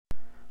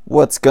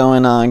What's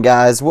going on,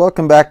 guys?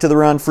 Welcome back to the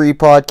Run Free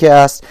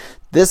Podcast.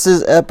 This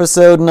is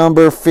episode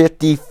number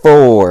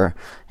 54,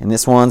 and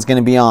this one's going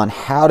to be on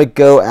how to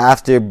go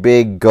after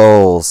big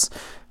goals.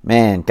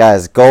 Man,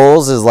 guys,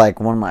 goals is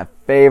like one of my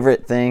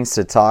favorite things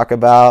to talk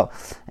about,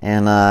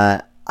 and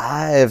I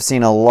have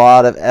seen a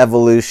lot of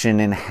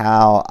evolution in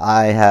how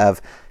I have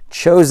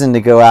chosen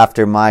to go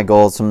after my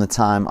goals from the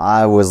time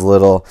I was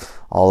little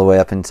all the way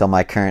up until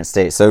my current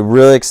state. So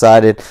really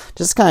excited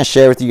just to kind of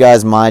share with you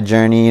guys my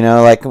journey.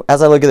 Like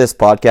as I look at this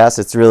podcast,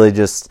 it's really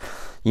just,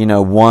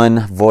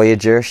 one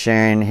Voyager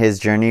sharing his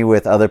journey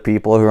with other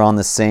people who are on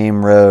the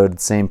same road,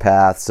 same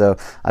path. So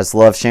I just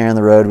love sharing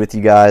the road with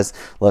you guys,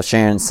 love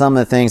sharing some of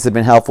the things that have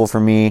been helpful for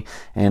me.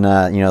 And,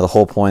 the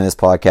whole point of this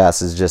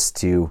podcast is just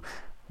to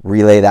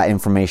relay that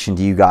information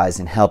to you guys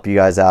and help you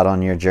guys out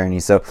on your journey.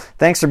 So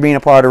thanks for being a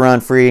part of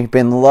Run Free.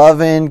 Been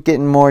loving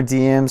getting more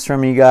DMs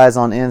from you guys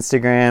on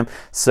Instagram.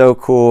 So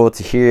cool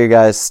to hear your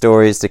guys'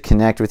 stories, to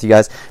connect with you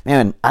guys.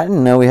 Man, I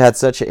didn't know we had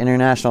such an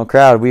international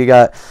crowd. We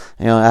got,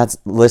 had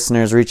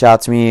listeners reach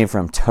out to me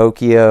from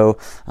Tokyo.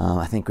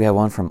 I think we had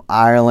one from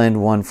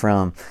Ireland, one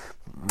from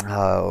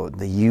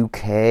the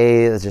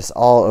UK, just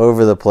all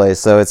over the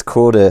place. So it's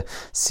cool to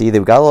see that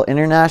we got a little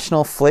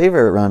international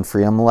flavor at Run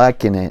Free. I'm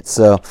liking it.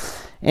 So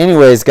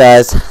anyways,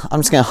 guys, I'm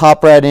just going to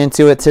hop right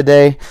into it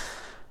today.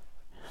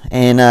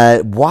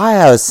 And why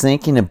I was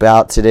thinking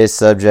about today's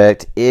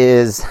subject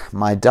is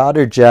my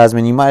daughter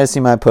Jasmine. You might have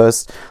seen my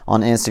post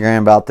on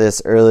Instagram about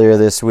this earlier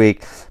this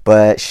week,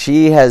 but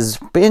she has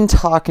been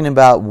talking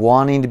about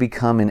wanting to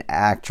become an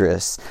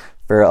actress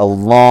for a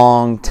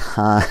long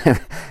time.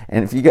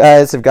 And if you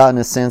guys have gotten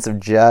a sense of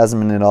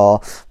Jasmine at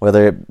all,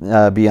 whether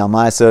it be on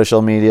my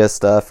social media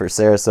stuff or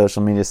Sarah's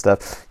social media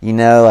stuff,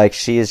 like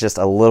she is just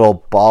a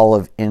little ball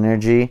of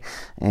energy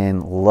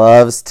and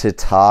loves to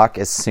talk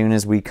as soon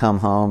as we come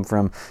home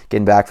from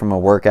getting back from a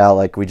workout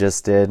like we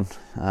just did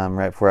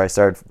right before I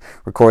started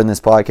recording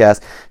this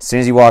podcast. As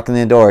soon as you walk in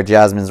the door,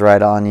 Jasmine's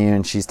right on you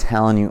and she's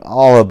telling you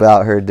all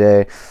about her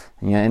day.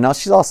 And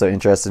she's also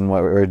interested in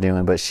what we're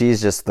doing, but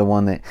she's just the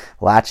one that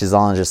latches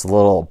on, just a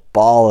little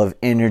ball of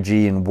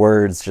energy and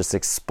words just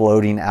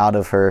exploding out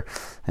of her.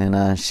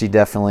 And she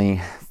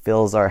definitely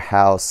fills our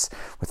house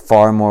with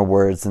far more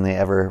words than they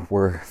ever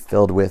were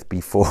filled with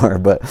before.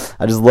 But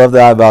I just love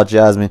that about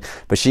Jasmine.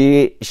 But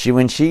she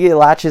when she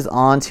latches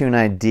onto an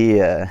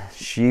idea,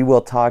 she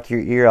will talk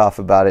your ear off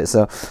about it.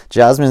 So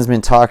Jasmine's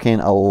been talking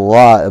a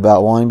lot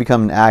about wanting to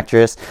become an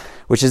actress,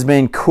 which has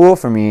been cool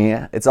for me.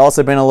 It's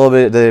also been a little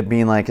bit of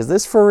being like, is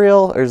this for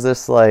real? Or is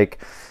this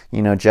like,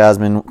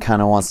 Jasmine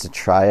kind of wants to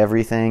try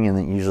everything. And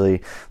then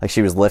usually, like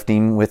she was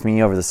lifting with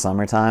me over the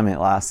summertime. It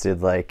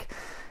lasted like,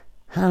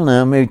 I don't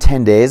know, maybe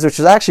 10 days, which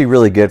was actually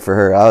really good for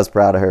her. I was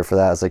proud of her for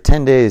that. I was like,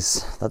 10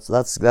 days,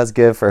 that's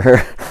good for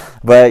her.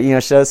 But,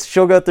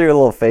 she'll go through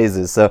little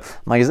phases. So I'm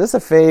like, is this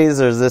a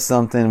phase or is this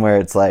something where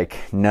it's like,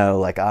 no,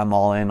 like I'm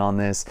all in on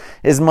this,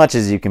 as much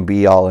as you can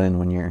be all in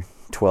when you're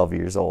 12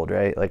 years old,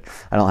 right? Like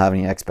I don't have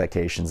any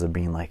expectations of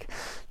being like,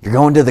 you're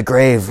going to the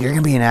grave, you're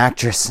gonna be an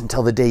actress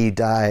until the day you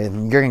die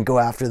and you're gonna go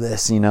after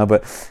this,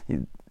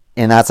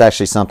 and that's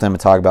actually something I'm gonna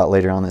talk about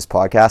later on this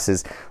podcast,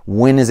 is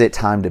when is it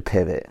time to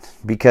pivot?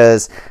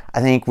 Because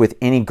I think with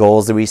any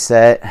goals that we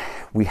set,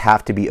 we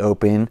have to be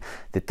open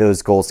that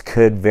those goals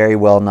could very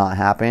well not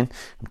happen.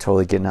 I'm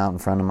totally getting out in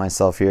front of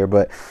myself here,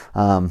 but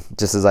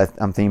just as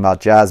I'm thinking about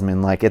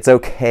Jasmine, like it's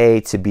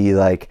okay to be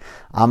like,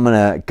 I'm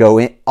gonna go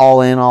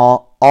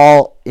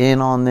all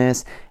in on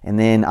this, and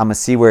then I'm gonna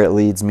see where it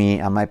leads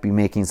me. I might be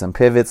making some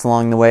pivots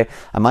along the way.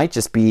 I might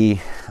just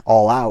be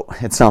all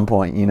out at some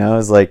point.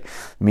 It's like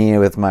me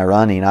with my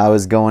running. I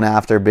was going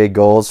after big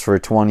goals for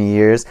 20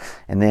 years,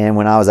 and then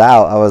when I was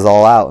out, I was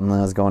all out, and then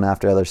I was going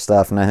after other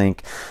stuff. And I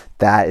think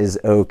that is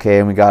okay,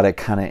 and we got to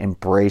kind of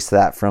embrace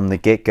that from the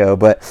get-go.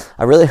 But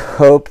I really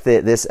hope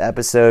that this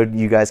episode,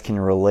 you guys can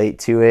relate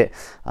to it.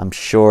 I'm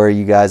sure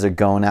you guys are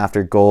going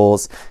after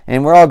goals,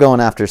 and we're all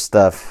going after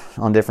stuff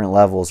on different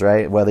levels,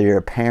 right? Whether you're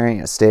a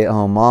parent, a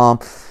stay-at-home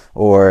mom,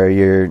 or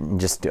you're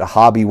just a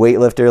hobby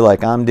weightlifter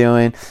like I'm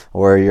doing,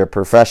 or you're a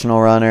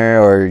professional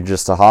runner, or you're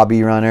just a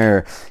hobby runner,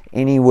 or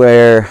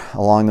anywhere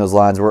along those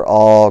lines, we're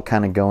all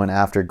kind of going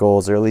after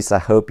goals, or at least I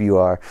hope you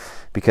are.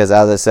 Because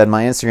as I said in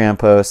my Instagram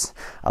post,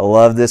 I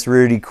love this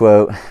Rudy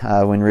quote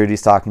when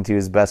Rudy's talking to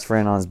his best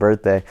friend on his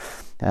birthday.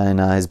 And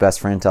his best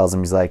friend tells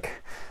him, he's like,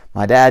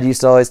 my dad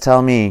used to always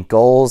tell me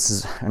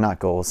dreams.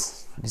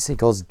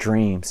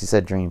 He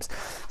said dreams. He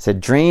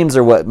said dreams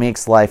are what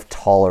makes life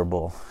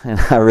tolerable. And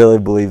I really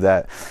believe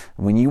that.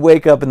 When you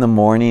wake up in the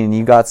morning and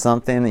you got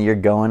something that you're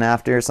going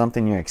after,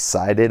 something you're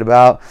excited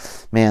about,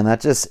 man,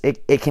 that just,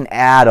 it can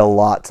add a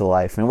lot to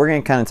life. And we're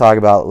going to kind of talk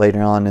about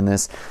later on in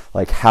this,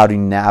 like how to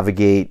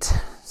navigate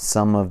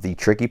some of the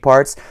tricky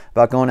parts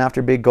about going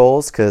after big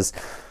goals, because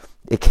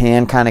it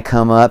can kind of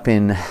come up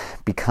and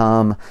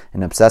become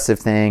an obsessive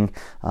thing.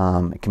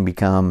 It can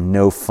become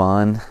no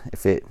fun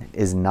if it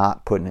is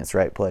not put in its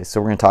right place.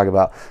 So we're going to talk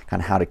about kind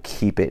of how to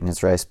keep it in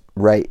its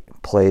right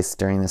place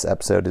during this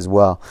episode as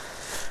well.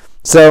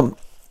 So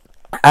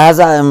as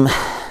I'm,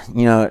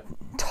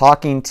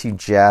 talking to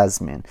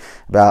Jasmine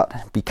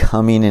about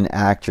becoming an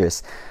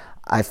actress,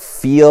 I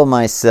feel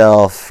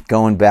myself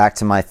going back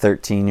to my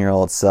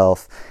 13-year-old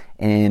self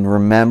and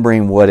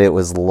remembering what it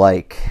was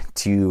like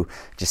to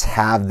just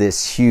have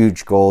this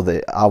huge goal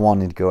that I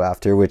wanted to go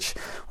after, which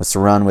was to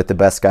run with the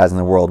best guys in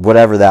the world,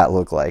 whatever that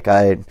looked like.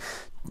 I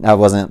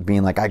wasn't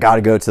being like, I got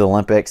to go to the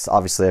Olympics.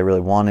 Obviously, I really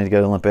wanted to go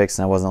to the Olympics,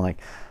 and I wasn't like,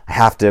 I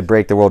have to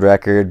break the world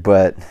record,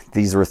 but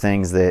these were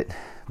things that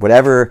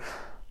whatever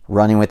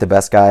running with the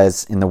best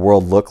guys in the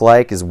world looked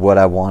like is what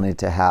I wanted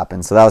to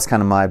happen. So that was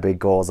kind of my big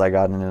goal as I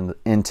got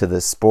into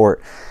this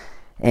sport.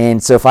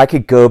 And so if I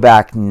could go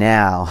back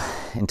now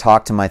and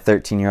talk to my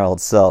 13-year-old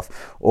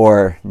self,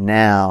 or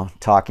now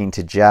talking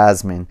to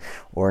Jasmine,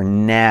 or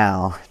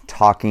now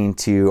talking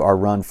to our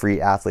Run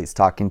Free athletes,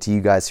 talking to you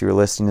guys who are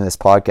listening to this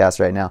podcast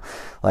right now,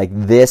 like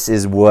this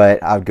is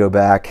what I would go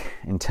back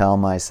and tell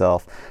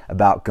myself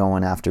about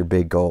going after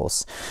big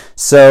goals.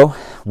 So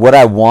what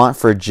I want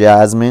for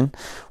Jasmine,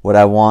 what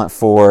I want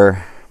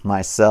for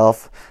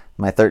myself,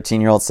 my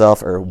 13-year-old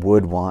self, or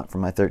would want for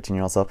my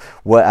 13-year-old self,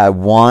 what I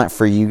want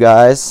for you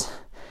guys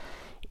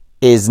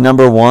is,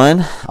 number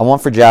one, I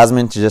want for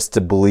Jasmine to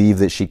believe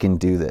that she can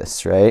do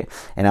this, right?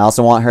 And I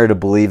also want her to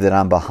believe that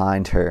I'm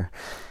behind her.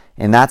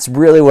 And that's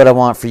really what I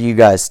want for you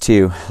guys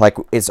too. Like,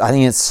 I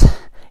think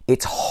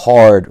it's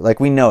hard. Like,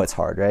 we know it's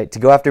hard, right? To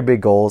go after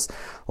big goals,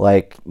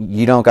 like,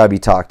 you don't got to be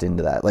talked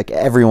into that. Like,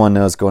 everyone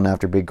knows going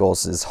after big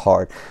goals is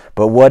hard.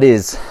 But what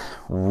is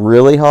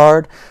really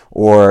hard,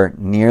 or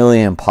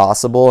nearly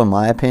impossible, in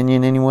my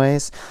opinion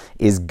anyways,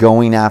 is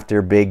going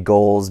after big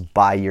goals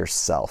by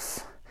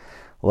yourself.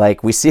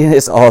 Like, we see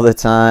this all the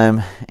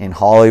time in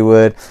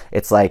Hollywood.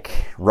 It's like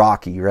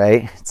Rocky,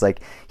 right? It's like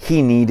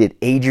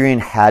Adrian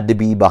had to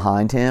be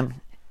behind him.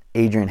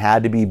 Adrian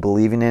had to be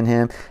believing in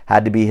him,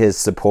 had to be his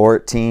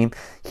support team.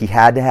 He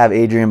had to have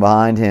Adrian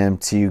behind him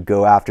to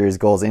go after his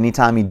goals.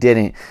 Anytime he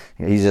didn't,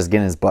 he's just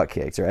getting his butt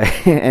kicked,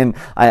 right? And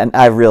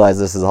I realize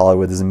this is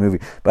Hollywood, this is a movie,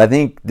 but I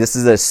think this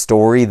is a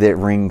story that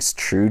rings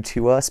true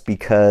to us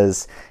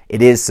because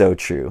it is so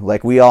true.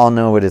 Like, we all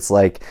know what it's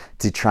like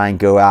to try and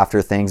go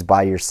after things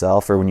by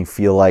yourself, or when you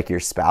feel like your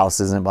spouse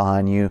isn't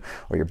behind you,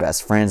 or your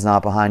best friend's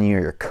not behind you,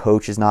 or your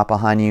coach is not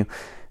behind you.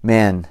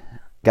 Man,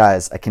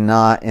 guys, I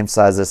cannot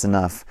emphasize this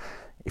enough.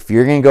 If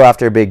you're going to go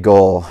after a big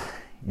goal,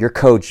 your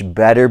coach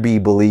better be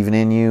believing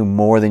in you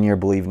more than you're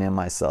believing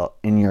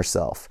in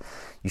yourself.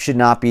 You should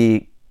not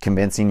be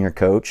convincing your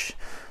coach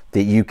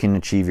that you can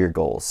achieve your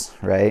goals,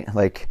 right?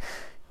 Like,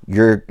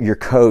 your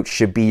coach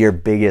should be your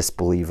biggest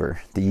believer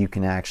that you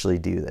can actually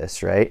do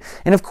this, right?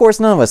 And of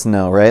course, none of us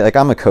know, right? Like,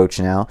 I'm a coach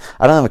now.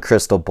 I don't have a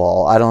crystal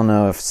ball. I don't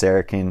know if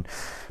Sarah can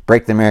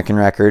break the American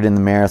record in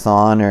the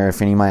marathon, or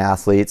if any of my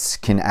athletes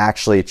can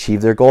actually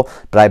achieve their goal,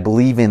 but I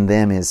believe in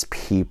them as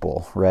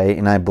people, right?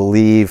 And I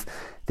believe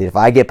that if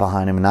I get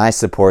behind them and I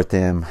support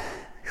them,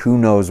 who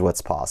knows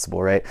what's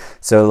possible, right?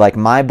 So, like,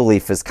 my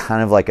belief is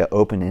kind of like an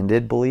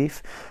open-ended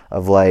belief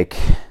of, like,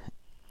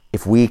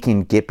 if I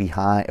can get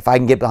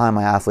behind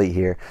my athlete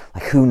here,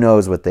 like, who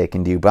knows what they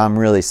can do, but I'm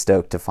really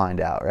stoked to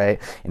find out,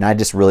 right? And I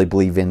just really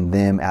believe in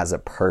them as a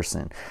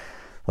person.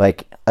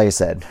 Like I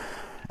said,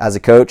 as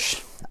a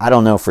coach, I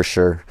don't know for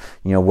sure,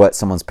 what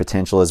someone's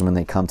potential is when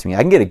they come to me.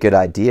 I can get a good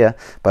idea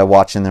by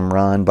watching them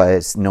run, by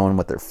knowing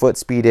what their foot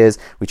speed is.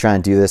 We try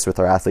and do this with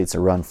our athletes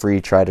at Run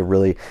Free, try to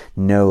really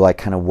know, like,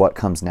 kind of what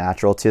comes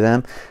natural to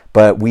them.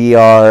 But we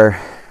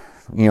are,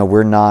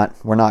 we're not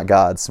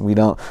gods. We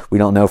don't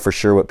know for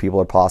sure what people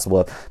are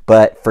possible of.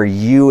 But for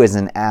you as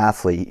an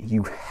athlete,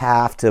 you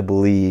have to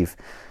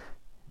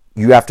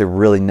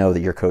really know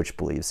that your coach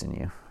believes in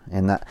you.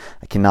 And that,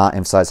 I cannot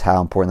emphasize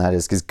how important that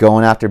is, because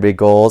going after big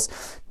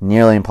goals,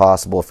 nearly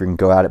impossible if you can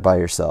go at it by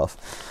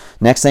yourself.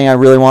 Next thing I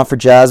really want for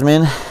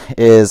Jasmine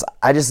is,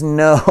 I just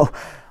know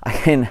I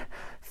can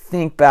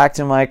think back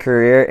to my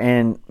career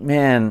and,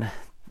 man,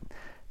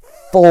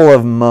 full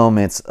of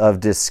moments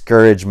of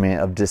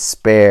discouragement, of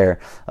despair,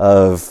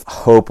 of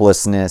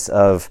hopelessness,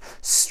 of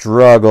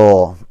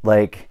struggle.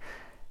 Like,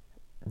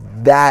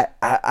 that,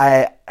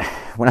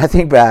 when I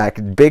think back,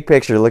 big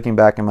picture, looking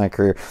back in my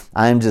career,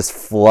 I'm just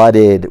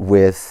flooded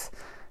with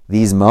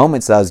these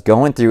moments I was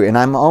going through, and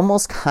I'm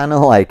almost kind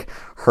of like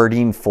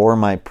hurting for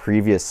my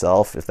previous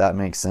self, if that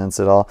makes sense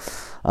at all.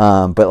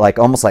 But like,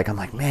 almost like, I'm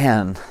like,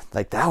 man,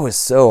 like, that was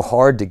so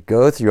hard to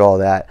go through all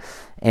that.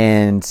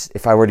 And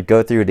if I were to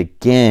go through it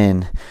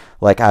again,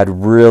 like, I'd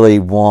really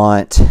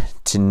want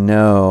to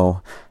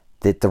know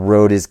that the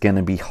road is going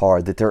to be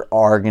hard, that there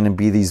are going to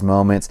be these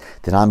moments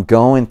that I'm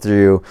going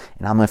through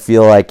and I'm going to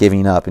feel like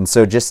giving up. And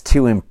so just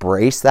to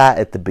embrace that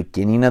at the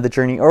beginning of the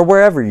journey, or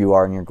wherever you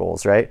are in your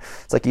goals, right?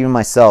 It's like, even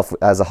myself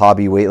as a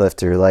hobby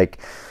weightlifter,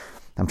 like,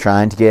 I'm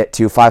trying to get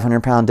to a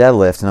 500-pound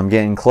deadlift and I'm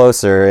getting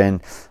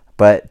closer,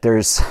 but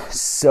there's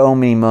so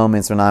many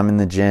moments when I'm in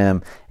the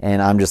gym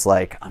and I'm just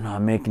like, I'm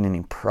not making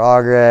any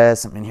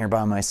progress. I'm in here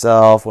by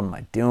myself. What am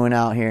I doing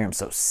out here? I'm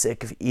so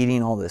sick of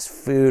eating all this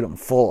food. I'm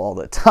full all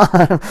the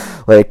time.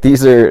 Like,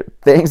 these are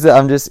things that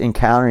I'm just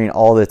encountering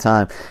all the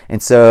time.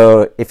 And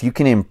so if you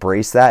can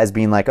embrace that as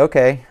being like,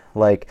 okay,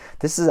 Like,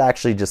 this is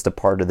actually just a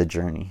part of the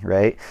journey,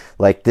 right?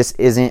 Like, this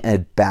isn't a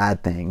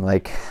bad thing.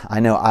 Like, I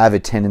know I have a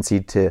tendency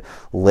to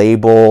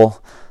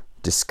label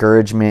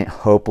discouragement,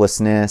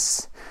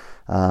 hopelessness,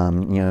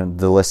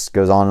 the list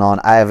goes on and on.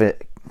 I have a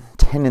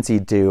tendency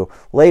to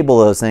label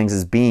those things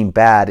as being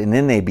bad, and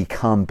then they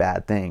become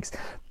bad things.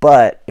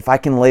 But if I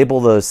can label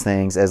those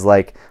things as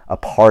like a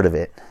part of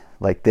it,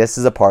 like, this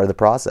is a part of the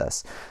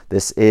process.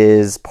 This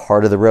is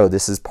part of the road.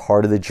 This is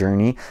part of the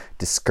journey.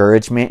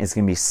 Discouragement is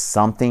going to be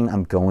something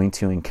I'm going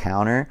to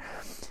encounter.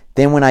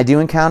 Then when I do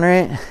encounter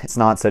it, it's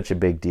not such a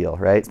big deal,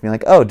 right? It's being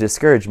like, oh,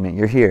 discouragement,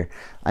 you're here.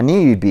 I knew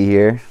you'd be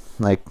here.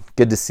 Like,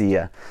 good to see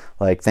you.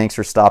 Like, thanks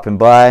for stopping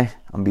by. I'm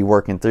going to be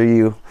working through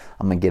you.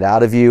 I'm going to get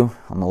out of you.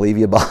 I'm going to leave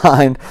you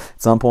behind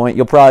at some point.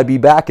 You'll probably be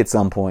back at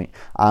some point.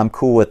 I'm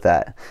cool with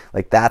that.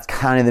 Like, that's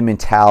kind of the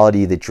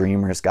mentality that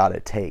dreamers got to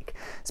take.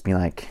 It's being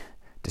like,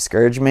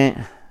 discouragement,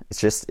 it's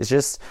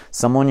just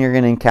someone you're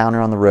going to encounter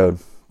on the road.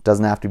 It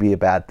doesn't have to be a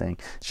bad thing.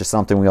 It's just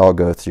something we all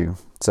go through.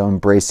 So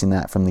embracing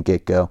that from the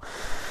get-go.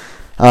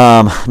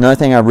 Another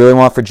thing I really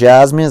want for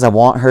Jasmine is I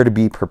want her to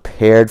be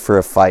prepared for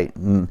a fight.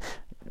 And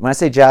when I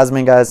say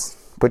Jasmine, guys,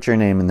 put your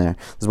name in there.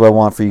 This is what I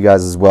want for you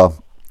guys as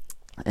well.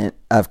 And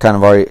I've kind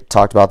of already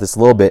talked about this a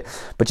little bit,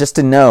 but just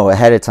to know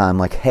ahead of time,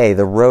 like, hey,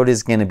 the road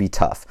is going to be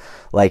tough.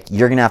 Like,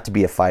 you're going to have to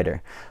be a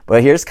fighter.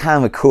 But here's kind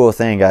of a cool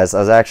thing, guys. I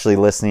was actually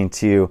listening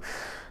to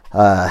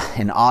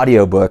an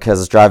audiobook as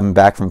I was driving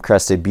back from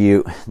Crested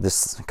Butte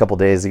this a couple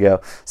days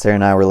ago. Sarah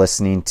and I were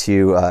listening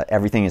to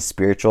Everything is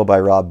Spiritual by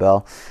Rob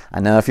Bell.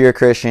 I know if you're a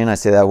Christian, I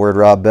say that word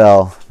Rob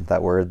Bell,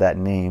 that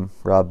name,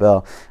 Rob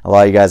Bell. A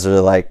lot of you guys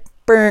are like,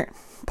 burnt.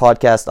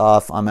 Podcast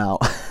off, I'm out.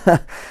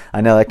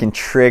 I know that can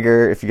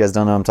trigger, if you guys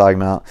don't know what I'm talking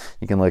about,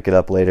 you can look it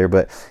up later,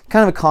 but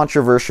kind of a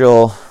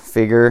controversial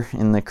figure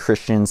in the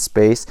Christian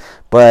space.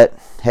 But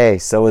hey,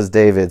 so is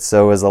David,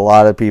 so is a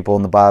lot of people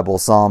in the Bible,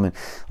 Solomon.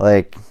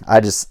 Like,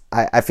 I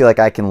feel like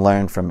I can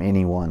learn from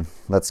anyone.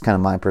 That's kind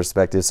of my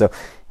perspective. So,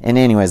 and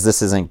anyways,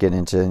 this isn't getting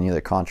into any of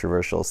the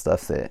controversial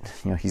stuff that,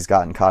 he's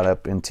gotten caught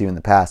up into in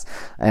the past.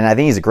 And I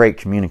think he's a great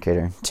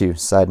communicator too,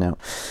 side note.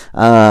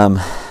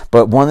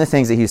 But one of the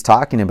things that he's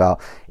talking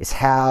about is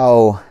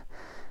how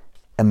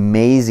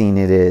amazing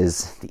it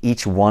is that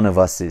each one of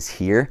us is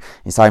here.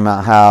 He's talking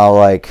about how,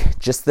 like,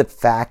 just the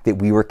fact that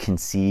we were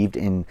conceived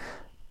and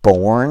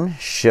born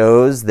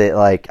shows that,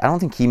 like, I don't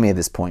think he made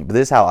this point, but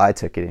this is how I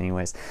took it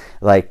anyways.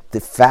 Like, the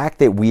fact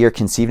that we are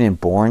conceived and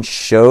born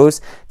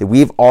shows that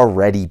we've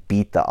already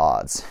beat the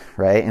odds,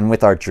 right? And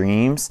with our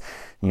dreams,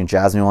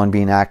 Jasmine wanting to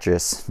be an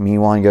actress, me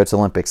wanting to go to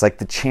Olympics, like,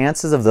 the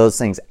chances of those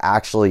things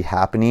actually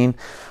happening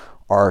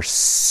are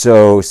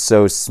so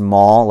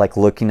small. Like,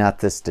 looking at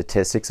the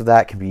statistics of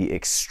that can be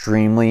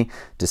extremely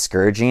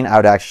discouraging. I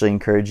would actually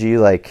encourage you,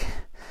 like,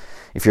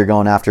 if you're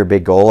going after a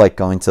big goal, like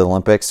going to the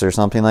Olympics or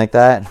something like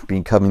that,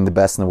 becoming the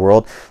best in the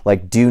world,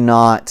 like, do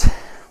not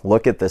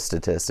look at the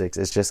statistics.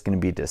 It's just going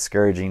to be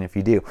discouraging if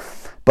you do.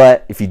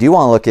 But if you do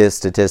want to look at a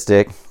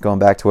statistic, going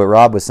back to what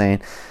Rob was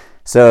saying,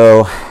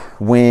 so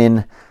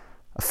when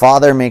a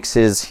father makes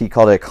he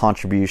called it a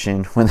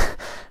contribution,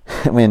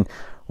 when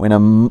a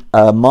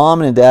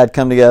mom and a dad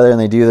come together and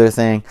they do their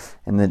thing,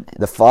 and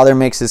the father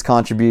makes his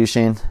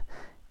contribution,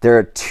 there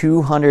are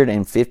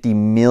 250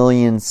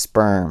 million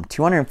sperm.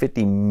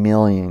 250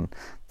 million.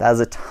 That is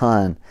a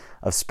ton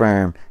of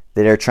sperm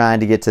that are trying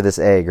to get to this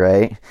egg,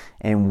 right?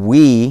 And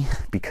we,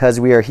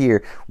 because we are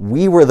here,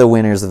 we were the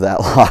winners of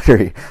that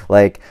lottery.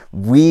 Like,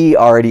 we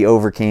already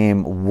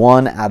overcame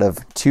 1 out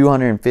of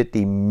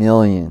 250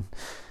 million.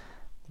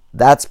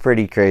 That's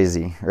pretty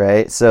crazy,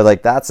 right? So,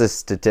 like, that's a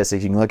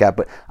statistic you can look at.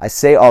 But I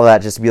say all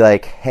that just to be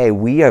like, hey,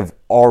 we have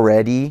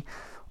already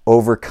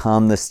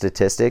overcome the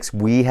statistics.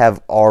 We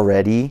have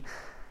already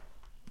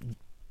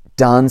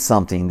done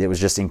something that was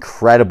just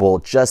incredible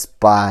just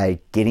by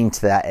getting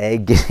to that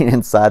egg, getting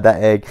inside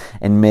that egg,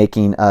 and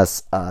making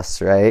us,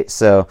 right?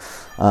 So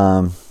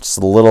just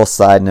a little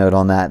side note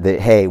on that,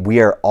 hey, we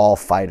are all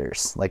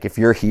fighters. Like, if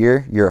you're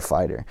here, you're a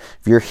fighter.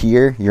 If you're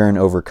here, you're an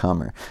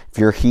overcomer. If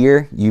you're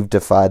here, you've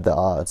defied the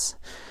odds.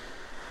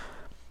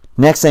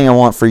 Next thing I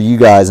want for you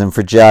guys and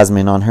for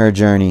Jasmine on her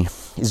journey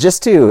is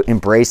just to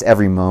embrace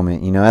every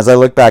moment. As I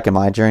look back at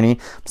my journey,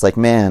 it's like,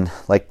 man,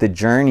 like, the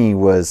journey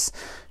was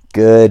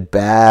good,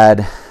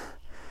 bad,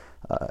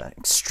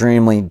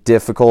 extremely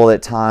difficult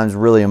at times,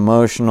 really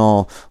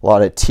emotional, a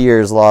lot of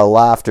tears, a lot of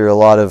laughter, a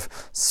lot of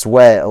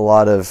sweat, a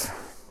lot of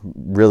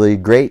really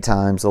great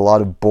times, a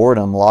lot of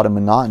boredom, a lot of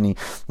monotony.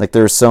 Like,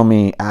 there's so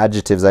many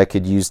adjectives I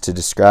could use to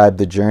describe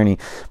the journey,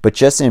 but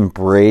just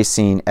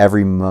embracing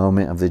every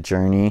moment of the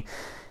journey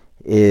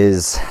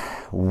is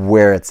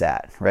where it's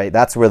at, right?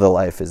 That's where the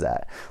life is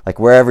at. Like,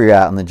 wherever you're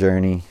at on the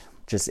journey,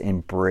 just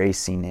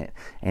embracing it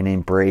and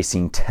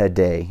embracing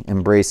today,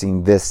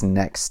 embracing this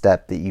next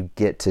step that you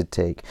get to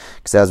take.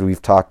 Because as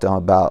we've talked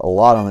about a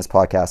lot on this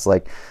podcast,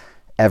 like,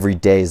 every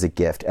day is a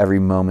gift, every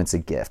moment's a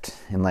gift,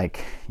 and,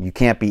 like, you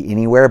can't be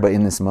anywhere but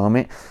in this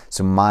moment,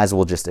 so might as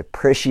well just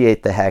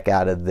appreciate the heck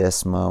out of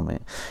this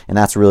moment. And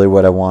that's really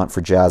what I want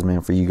for Jasmine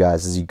and for you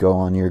guys as you go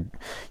on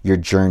your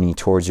journey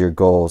towards your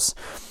goals.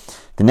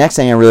 the next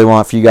thing I really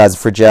want for you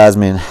guys, for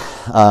Jasmine,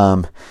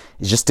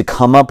 is just to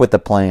come up with a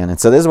plan. And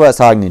so this is what I was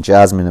talking to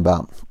Jasmine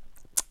about.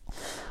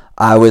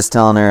 I was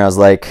telling her, I was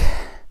like,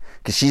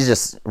 because she's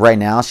just, right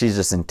now, she's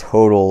just in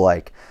total,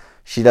 like,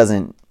 she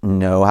doesn't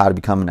know how to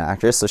become an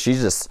actress. So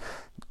she's just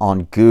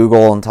on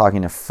Google and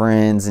talking to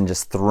friends and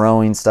just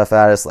throwing stuff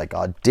at us, like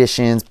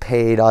auditions,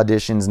 paid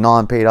auditions,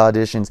 non-paid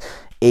auditions,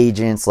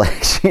 agents.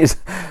 Like, she's,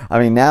 I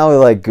mean, now with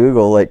like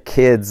Google, like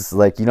kids,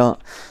 like you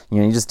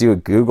just do a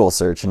Google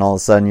search and all of a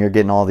sudden you're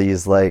getting all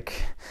these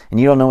like, and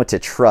you don't know what to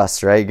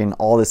trust, right? You're getting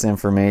all this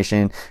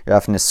information, you're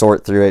having to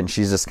sort through it, and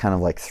she's just kind of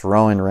like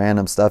throwing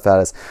random stuff at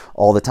us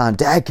all the time.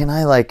 Dad, can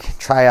I like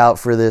try out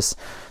for this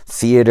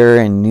theater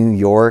in New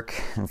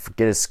York and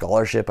get a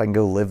scholarship? I can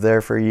go live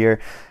there for a year.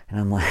 And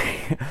I'm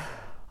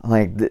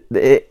like,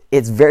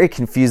 it's very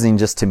confusing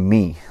just to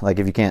me. Like,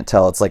 if you can't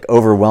tell, it's like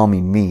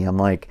overwhelming me. I'm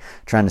like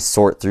trying to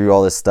sort through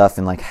all this stuff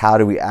and like, how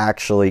do we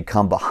actually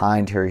come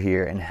behind her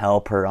here and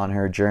help her on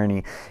her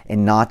journey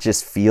and not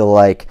just feel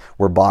like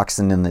we're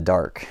boxing in the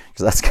dark?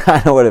 Because that's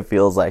kind of what it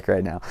feels like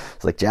right now.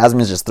 It's like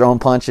Jasmine's just throwing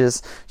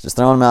punches, just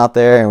throwing them out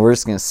there, and we're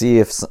just going to see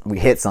if we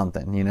hit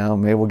something,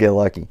 maybe we'll get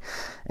lucky.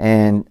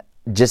 And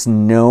just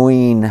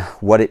knowing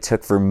what it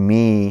took for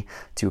me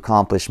to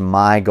accomplish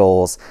my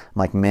goals, I'm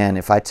like, man,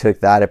 if I took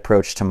that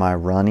approach to my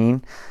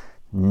running,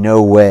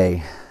 no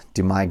way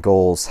do my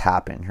goals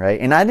happen, right?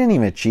 And I didn't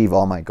even achieve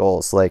all my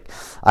goals. Like,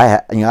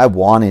 I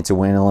wanted to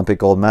win an Olympic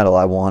gold medal.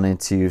 I wanted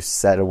to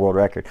set a world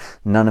record.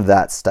 None of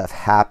that stuff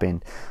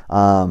happened.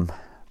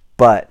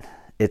 But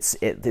it's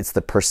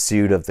the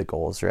pursuit of the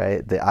goals,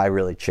 right, that I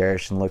really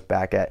cherish and look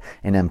back at,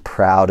 and I'm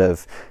proud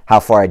of how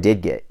far I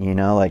did get,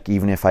 like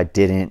even if I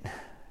didn't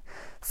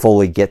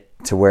fully get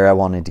to where I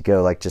wanted to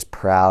go, like just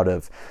proud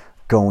of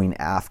going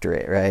after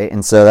it, right?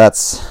 And so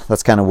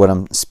that's kind of what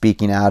I'm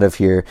speaking out of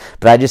here.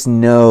 But I just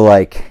know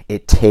like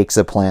it takes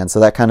a plan.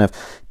 So that kind of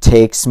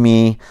takes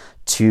me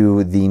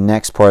to the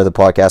next part of the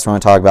podcast. We're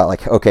going to talk about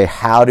like, okay,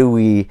 how do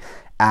we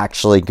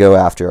actually go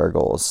after our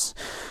goals?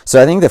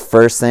 So I think the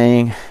first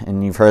thing,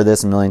 and you've heard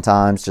this a million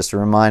times, just a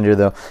reminder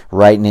though,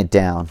 writing it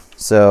down.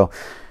 So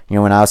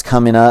when I was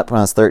coming up, when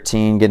I was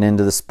 13, getting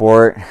into the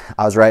sport,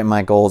 I was writing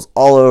my goals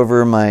all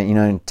over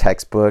my,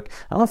 textbook.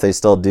 I don't know if they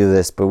still do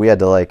this, but we had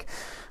to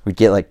we'd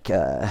get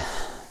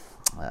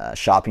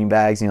shopping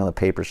bags, the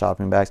paper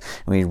shopping bags,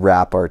 and we'd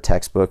wrap our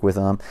textbook with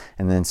them,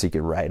 and then so you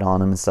could write on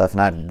them and stuff. And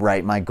I'd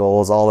write my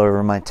goals all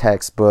over my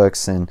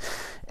textbooks, and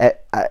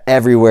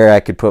everywhere I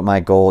could put my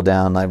goal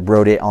down. I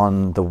wrote it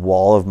on the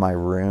wall of my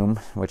room,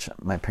 which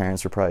my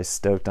parents were probably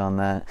stoked on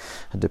that.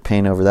 I had to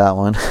paint over that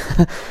one.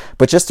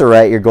 But just to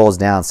write your goals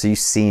down so you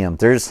see them.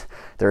 There's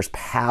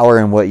power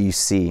in what you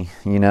see.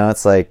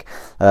 It's like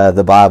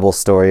the Bible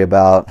story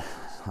about,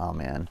 oh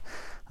man,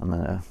 I'm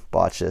going to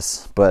botch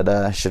this, but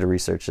I should have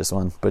researched this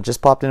one, but it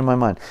just popped into my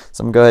mind.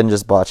 So I'm going to go ahead and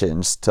just botch it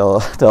and just tell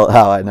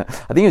how I know.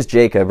 I think it was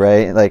Jacob,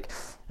 right? Like,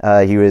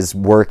 he was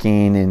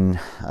working in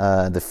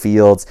the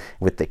fields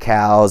with the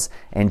cows,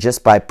 and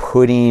just by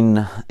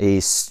putting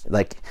they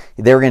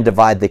were going to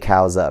divide the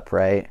cows up,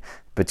 right,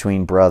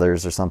 between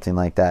brothers or something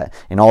like that,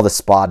 and all the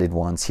spotted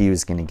ones he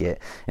was going to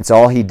get. And so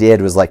all he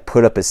did was like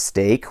put up a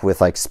stake with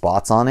like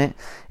spots on it,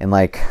 and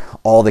like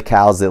all the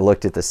cows that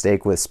looked at the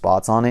stake with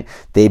spots on it,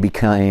 they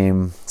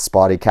became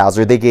spotted cows,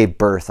 or they gave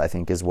birth, I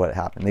think is what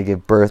happened. They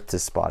gave birth to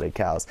spotted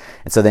cows.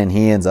 And so then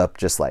he ends up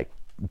just like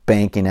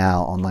banking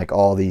out on like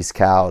all these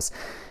cows.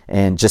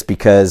 And just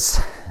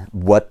because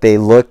what they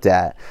looked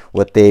at,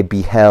 what they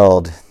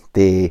beheld,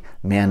 they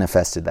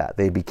manifested that.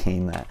 They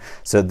became that.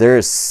 So there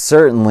is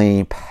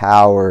certainly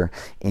power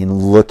in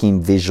looking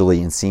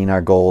visually and seeing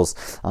our goals.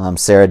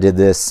 Sarah did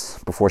this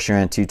before she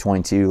ran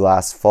 2:22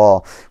 last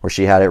fall, where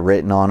she had it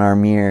written on our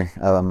mirror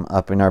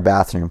up in our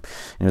bathroom.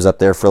 And it was up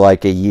there for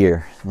like a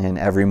year. And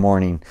every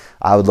morning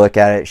I would look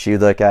at it, she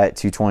would look at it,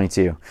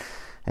 2:22.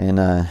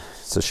 And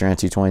so she ran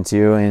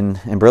 2:22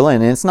 in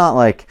Berlin. And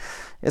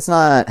it's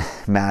not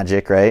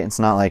magic, right? It's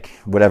not like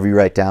whatever you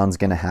write down is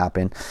going to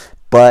happen.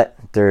 But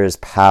there is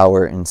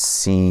power in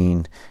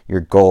seeing your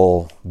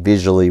goal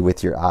visually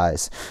with your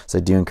eyes. So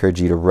I do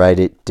encourage you to write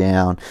it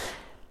down.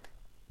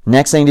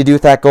 Next thing to do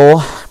with that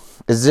goal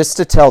is just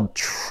to tell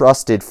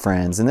trusted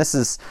friends. And this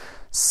is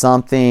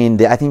something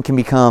that I think can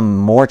become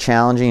more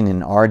challenging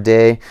in our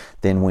day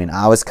than when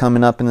I was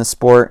coming up in the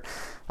sport.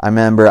 I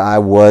remember I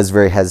was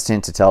very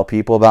hesitant to tell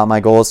people about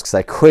my goals because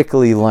I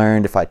quickly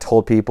learned if I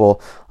told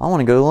people I want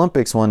to go to the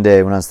Olympics one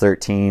day when I was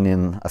 13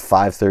 in a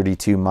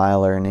 5:32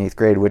 miler in 8th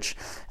grade, which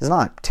is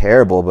not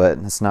terrible, but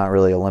it's not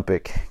really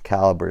Olympic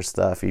caliber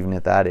stuff even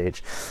at that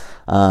age.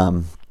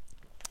 When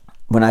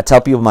I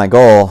tell people my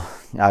goal,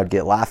 I would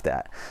get laughed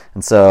at.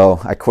 And so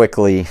I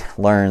quickly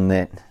learned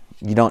that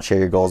you don't share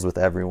your goals with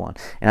everyone.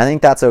 And I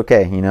think that's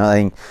okay. I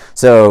think,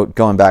 so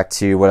going back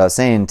to what I was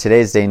saying,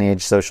 today's day and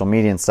age, social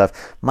media and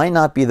stuff might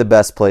not be the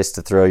best place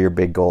to throw your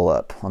big goal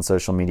up on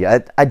social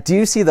media. I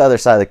do see the other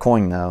side of the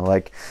coin though.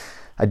 Like,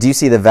 I do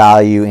see the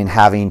value in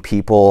having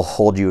people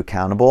hold you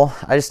accountable.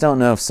 I just don't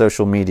know if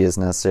social media is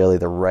necessarily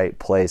the right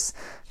place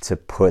to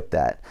put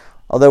that.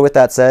 Although with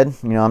that said,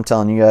 I'm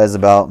telling you guys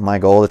about my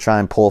goal to try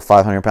and pull a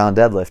 500-pound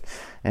deadlift.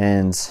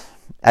 And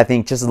I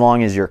think just as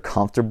long as you're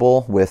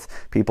comfortable with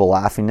people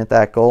laughing at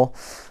that goal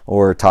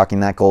or talking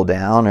that goal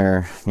down,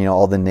 or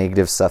all the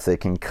negative stuff that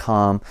can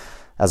come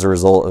as a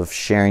result of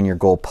sharing your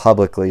goal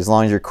publicly, as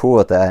long as you're cool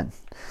with that,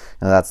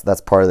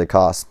 that's part of the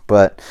cost.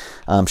 But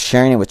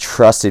sharing it with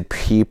trusted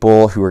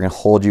people who are going to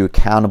hold you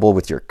accountable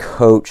with your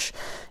coach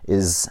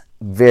is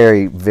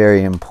very,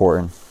 very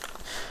important.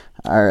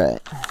 All right.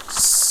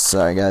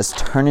 Sorry, guys.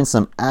 Turning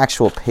some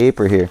actual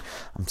paper here.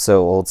 I'm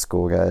so old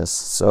school, guys.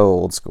 So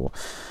old school.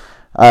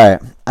 All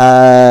right.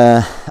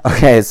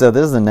 Okay, so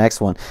this is the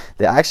next one.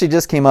 They actually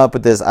just came up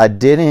with this. I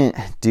didn't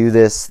do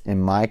this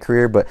in my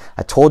career, but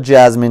I told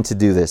Jasmine to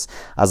do this.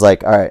 I was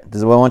like, all right, this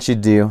is what I want you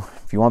to do.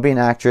 If you want to be an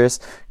actress,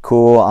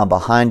 cool, I'm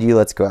behind you.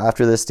 Let's go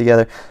after this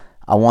together.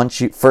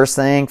 First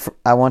thing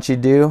I want you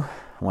to do,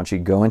 I want you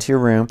to go into your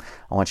room.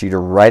 I want you to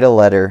write a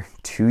letter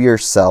to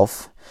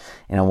yourself,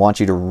 and I want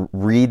you to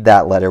read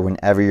that letter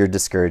whenever you're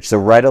discouraged. So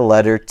write a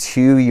letter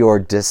to your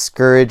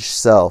discouraged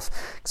self,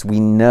 because we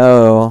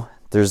know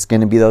there's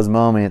going to be those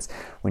moments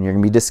when you're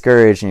going to be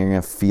discouraged and you're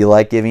going to feel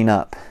like giving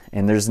up.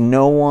 And there's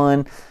no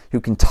one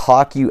who can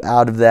talk you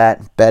out of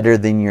that better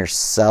than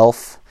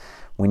yourself,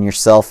 when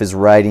yourself is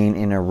writing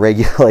in a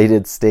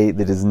regulated state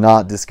that is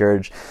not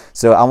discouraged.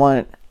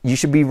 So you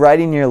should be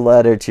writing your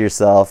letter to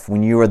yourself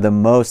when you are the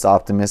most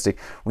optimistic,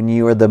 when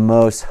you are the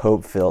most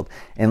hope-filled.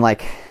 And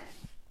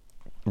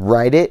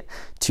write it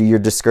to your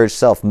discouraged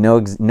self. No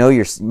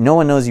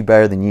one knows you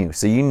better than you.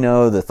 So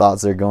the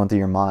thoughts that are going through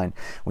your mind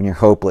when you're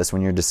hopeless,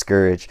 when you're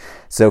discouraged.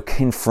 So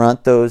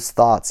confront those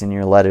thoughts in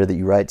your letter that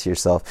you write to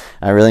yourself.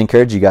 And I really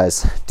encourage you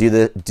guys, do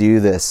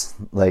this.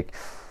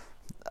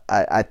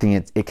 I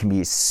think it can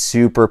be a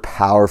super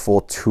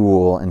powerful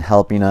tool in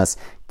helping us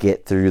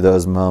get through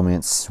those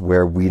moments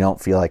where we don't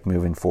feel like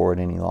moving forward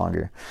any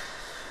longer.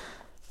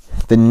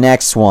 The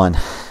next one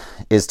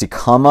is to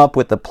come up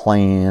with a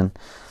plan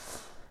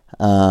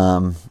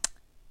on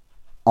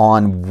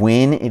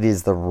when it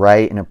is the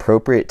right and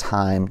appropriate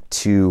time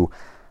to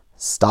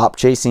stop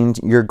chasing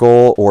your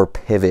goal or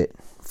pivot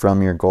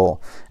from your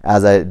goal,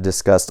 as I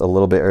discussed a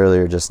little bit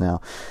earlier just now.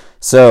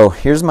 So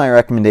here's my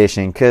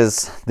recommendation,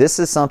 because this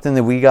is something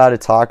that we got to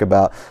talk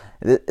about.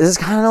 This is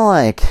kind of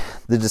like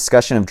the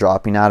discussion of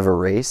dropping out of a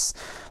race.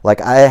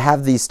 I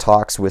have these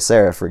talks with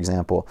Sarah, for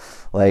example.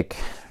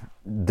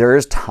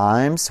 There's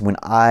times when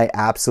I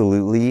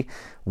absolutely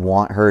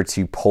want her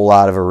to pull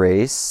out of a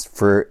race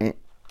for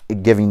a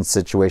given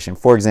situation.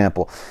 For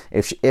example,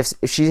 if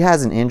she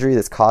has an injury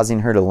that's causing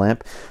her to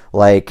limp,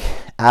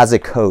 as a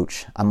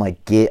coach, I'm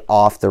like, get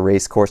off the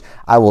race course.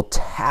 I will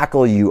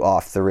tackle you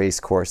off the race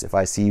course if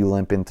I see you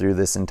limping through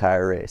this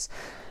entire race.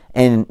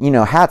 And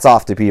hats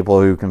off to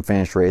people who can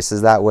finish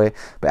races that way.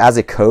 But as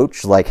a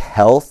coach,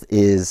 health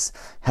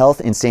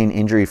and staying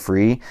injury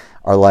free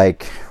are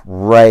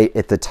right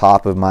at the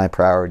top of my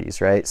priorities,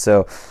 right?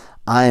 So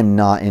I am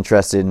not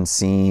interested in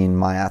seeing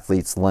my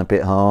athletes limp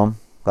at home.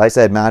 Like I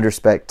said, mad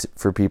respect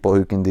for people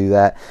who can do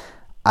that.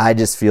 I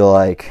just feel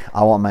like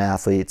I want my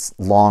athletes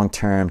long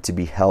term to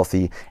be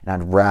healthy, and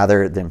I'd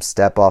rather them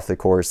step off the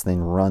course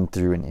than run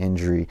through an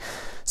injury.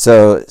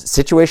 So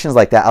situations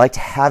like that, I like to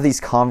have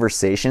these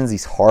conversations,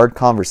 these hard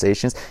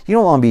conversations. You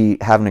don't want to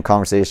be having a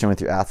conversation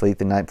with your athlete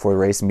the night before the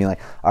race and be like,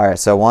 all right,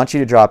 so I want you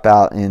to drop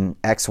out in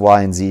X,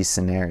 Y, and Z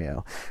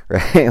scenario,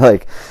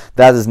 right?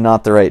 That is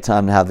not the right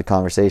time to have the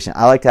conversation.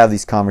 I like to have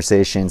these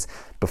conversations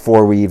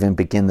before we even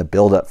begin the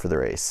build up for the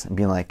race, and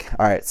being like,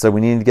 all right, so we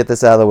need to get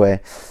this out of the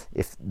way.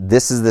 If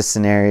this is the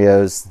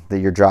scenarios that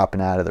you're dropping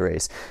out of the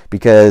race,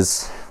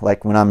 because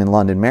when I'm in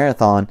London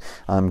Marathon,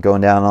 I'm going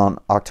down on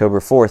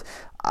October 4th,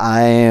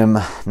 I am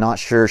not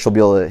sure she'll be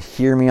able to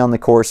hear me on the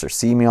course or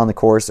see me on the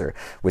course, or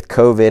with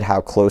COVID,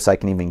 how close I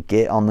can even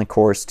get on the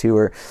course to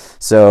her.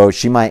 So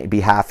she might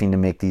be having to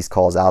make these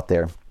calls out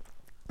there.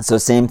 So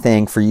same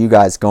thing for you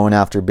guys going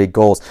after big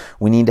goals.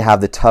 We need to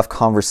have the tough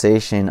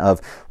conversation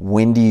of,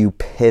 when do you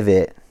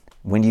pivot?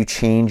 When do you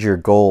change your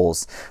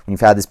goals when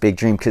you've had this big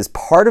dream? Because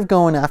part of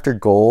going after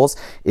goals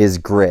is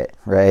grit,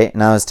 right?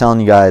 And I was telling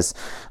you guys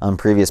on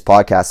previous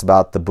podcasts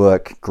about the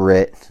book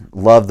Grit.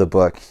 Love the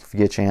book. If you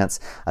get a chance,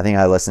 I think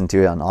I listened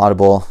to it on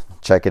Audible.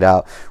 Check it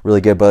out.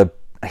 Really good. But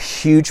a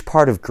huge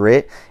part of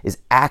grit is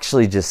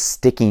actually just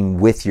sticking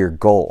with your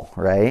goal,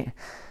 right?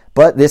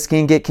 But this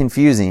can get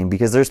confusing,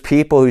 because there's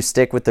people who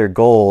stick with their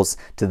goals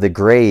to the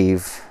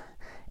grave.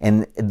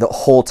 And the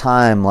whole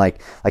time,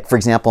 like for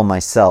example,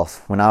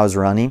 myself, when I was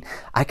running,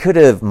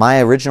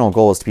 my original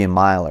goal is to be a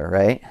miler,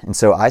 right? And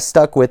so I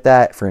stuck with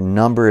that for a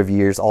number of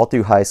years, all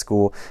through high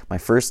school, my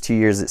first 2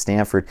 years at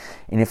Stanford.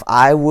 And if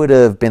I would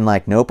have been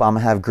like, nope, I'm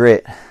gonna have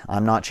grit,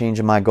 I'm not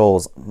changing my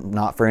goals,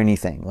 not for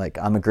anything.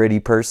 I'm a gritty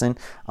person,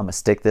 I'm gonna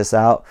stick this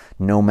out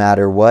no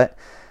matter what.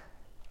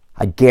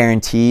 I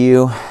guarantee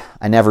you,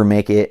 I never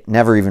make it,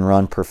 never even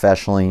run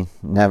professionally,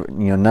 never,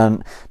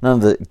 none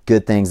of the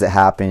good things that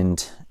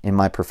happened in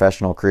my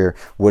professional career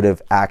would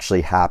have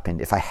actually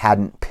happened if I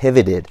hadn't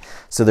pivoted.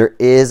 So there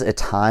is a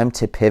time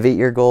to pivot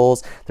your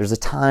goals. There's a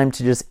time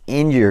to just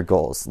end your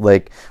goals,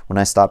 like when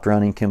I stopped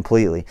running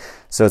completely.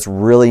 So it's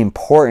really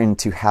important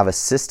to have a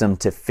system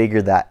to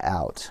figure that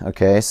out.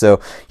 Okay, so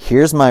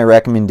here's my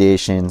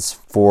recommendations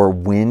for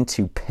when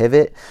to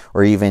pivot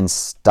or even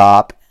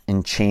stop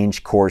and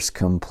change course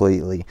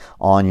completely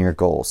on your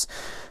goals.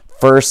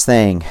 First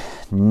thing,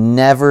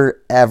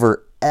 never,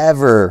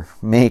 ever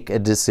make a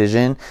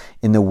decision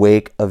in the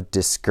wake of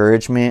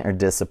discouragement or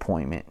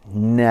disappointment.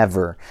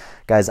 Never.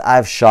 Guys,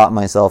 I've shot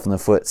myself in the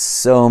foot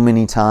so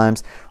many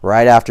times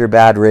right after a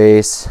bad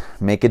race,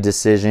 make a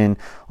decision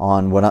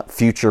on what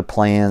future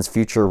plans,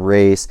 future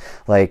race.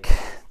 Like,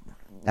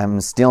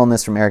 I'm stealing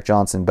this from Eric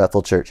Johnson,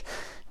 Bethel Church.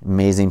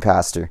 Amazing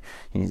pastor.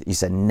 He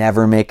said,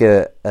 never make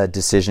a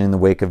decision in the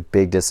wake of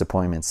big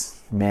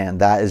disappointments. Man,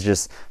 that is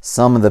just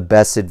some of the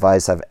best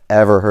advice I've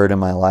ever heard in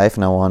my life.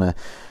 And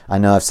I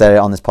know I've said it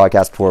on this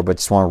podcast before, but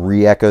just want to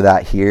re-echo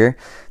that here,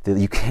 that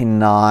you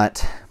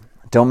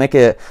don't make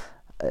a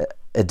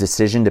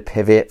decision to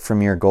pivot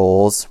from your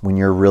goals when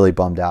you're really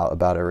bummed out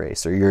about a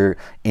race or you're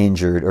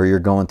injured or you're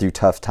going through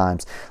tough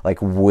times. Like,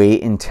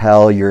 wait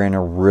until you're in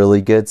a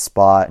really good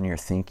spot and you're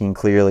thinking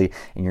clearly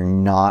and you're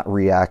not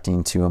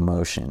reacting to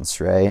emotions,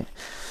 right?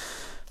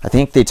 I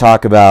think they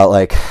talk about,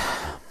 like,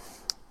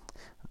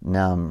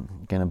 now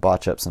I'm going to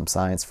botch up some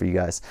science for you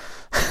guys.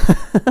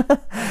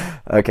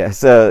 Okay,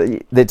 so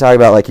they talk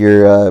about, like,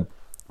 your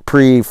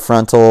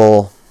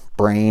prefrontal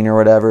brain or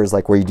whatever is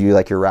like where you do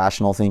like your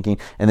rational thinking,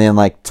 and then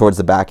like towards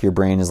the back of your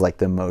brain is like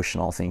the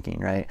emotional thinking,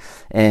 right?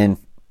 And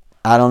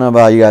I don't know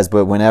about you guys,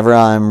 but whenever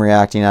I'm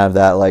reacting out of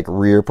that like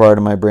rear part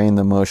of my brain,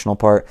 the emotional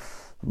part,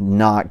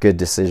 not good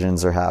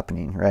decisions are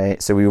happening,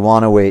 right? So we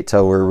want to wait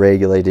till we're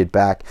regulated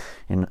back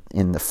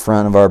in the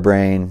front of our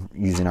brain,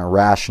 using our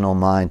rational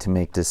mind to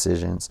make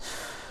decisions.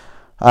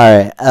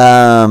 All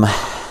right.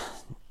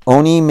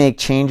 Only make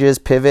changes,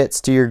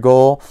 pivots to your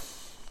goal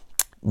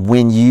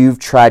when you've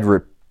tried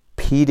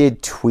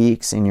repeated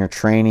tweaks in your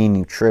training,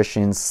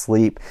 nutrition,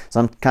 sleep.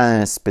 So I'm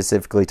kind of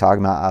specifically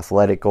talking about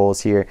athletic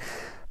goals here,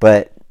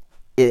 but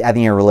I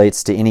think it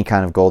relates to any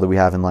kind of goal that we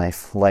have in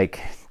life. Like,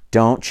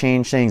 don't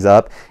change things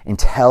up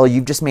until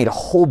you've just made a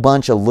whole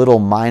bunch of little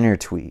minor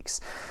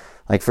tweaks.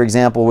 Like, for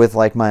example, with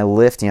like my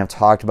lifting, I've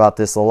talked about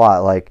this a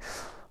lot. Like,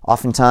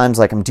 oftentimes,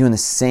 like, I'm doing the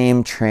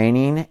same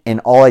training and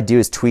all I do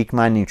is tweak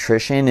my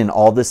nutrition, and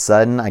all of a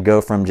sudden I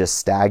go from just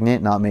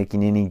stagnant, not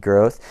making any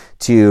growth,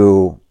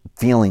 to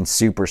feeling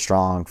super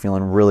strong,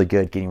 feeling really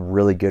good, getting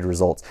really good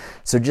results.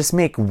 So just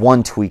make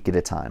one tweak at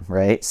a time,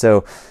 right?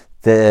 So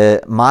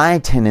my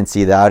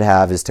tendency that I would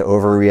have is to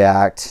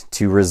overreact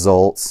to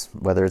results,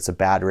 whether it's a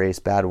bad race,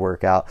 bad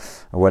workout,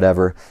 or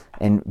whatever.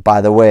 And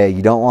by the way,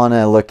 you don't want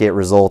to look at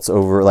results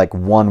over like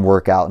one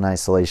workout in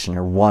isolation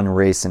or one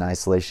race in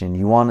isolation.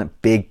 You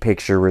want big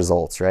picture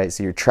results, right?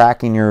 So you're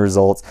tracking your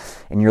results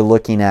and you're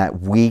looking at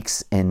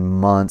weeks and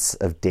months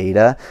of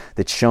data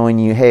that's showing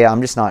you, hey,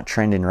 I'm just not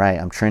trending right.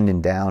 I'm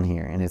trending down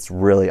here, and it's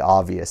really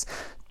obvious.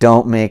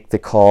 Don't make the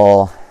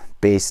call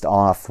based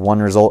off one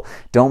result.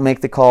 Don't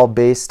make the call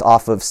based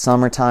off of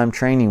summertime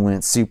training when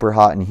it's super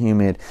hot and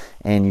humid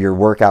and your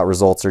workout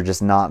results are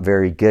just not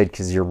very good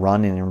because you're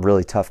running in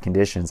really tough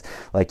conditions.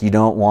 Like, you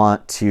don't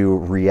want to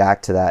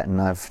react to that. And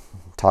I've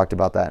talked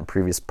about that in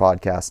previous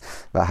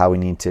podcasts about how we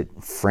need to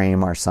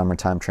frame our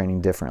summertime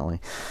training differently.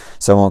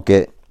 So I won't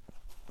get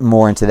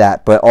more into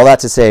that, but all that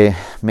to say,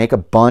 make a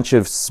bunch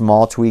of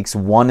small tweaks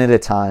one at a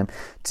time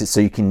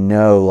so you can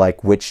know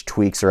like which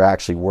tweaks are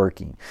actually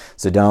working.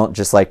 So don't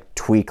just like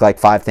tweak like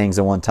 5 things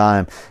at one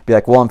time. Be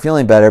like, well, I'm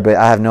feeling better, but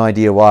I have no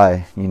idea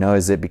why. You know,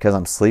 is it because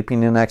I'm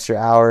sleeping an extra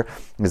hour?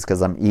 Is it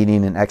because I'm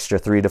eating an extra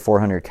 300 to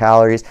 400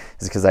 calories?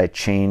 Is it because I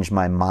changed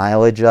my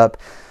mileage up?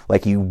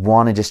 Like, you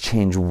want to just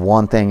change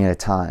one thing at a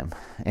time.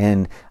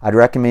 And I'd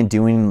recommend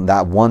doing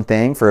that one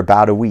thing for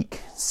about a week.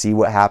 See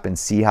what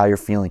happens. See how you're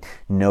feeling.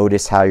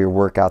 Notice how your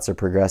workouts are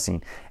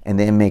progressing. And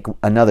then make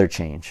another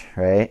change,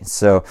 right?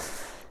 So,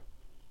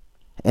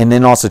 and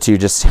then also too,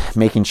 just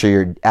making sure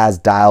you're as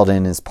dialed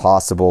in as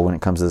possible when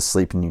it comes to the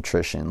sleep and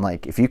nutrition.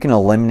 Like, if you can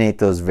eliminate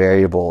those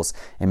variables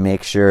and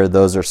make sure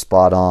those are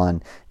spot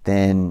on,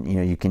 then, you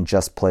know, you can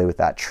just play with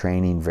that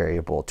training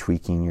variable,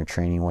 tweaking your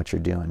training, what you're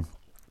doing.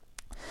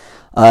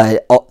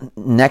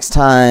 Next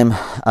time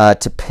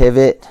to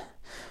pivot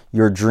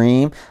your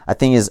dream, I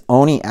think, is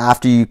only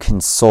after you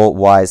consult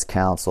wise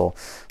counsel.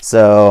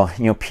 So,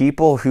 you know,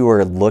 people who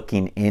are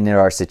looking in at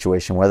our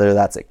situation, whether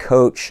that's a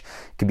coach,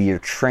 could be your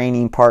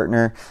training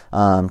partner,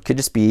 could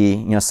just be,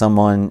 you know,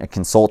 someone, a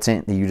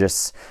consultant that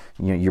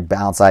you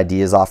bounce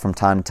ideas off from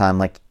time to time.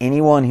 Like,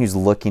 anyone who's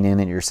looking in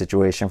at your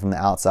situation from the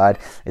outside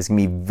is going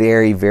to be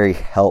very, very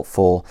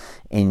helpful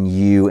in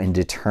you in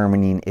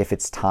determining if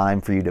it's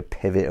time for you to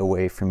pivot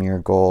away from your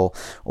goal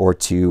or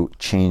to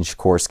change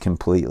course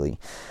completely.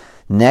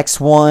 Next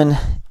one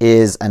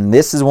is, and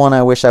this is one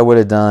I wish I would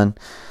have done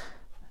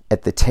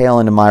at the tail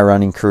end of my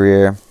running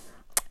career,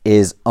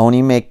 is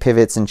only make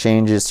pivots and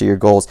changes to your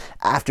goals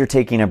after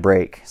taking a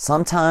break.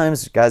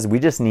 Sometimes, guys, we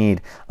just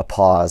need a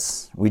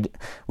pause. We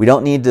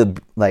don't need to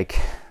like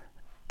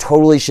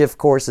totally shift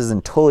courses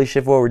and totally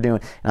shift what we're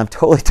doing. And I'm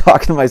totally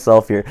talking to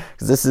myself here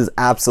because this is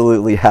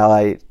absolutely how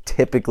I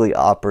typically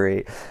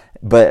operate.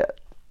 But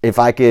if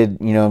I could,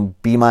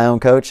 be my own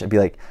coach, I'd be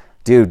like,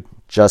 dude,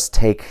 just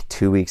take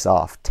 2 weeks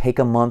off. Take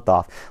a month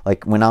off.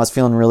 Like when I was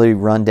feeling really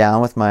run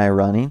down with my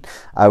running,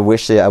 I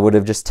wish that I would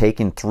have just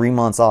taken 3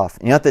 months off.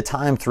 At the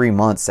time, 3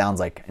 months sounds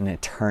like an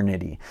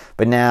eternity.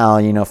 But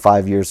now,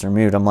 5 years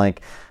removed, I'm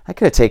like, I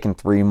could have taken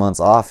 3 months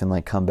off and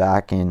like come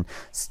back and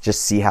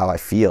just see how I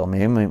feel.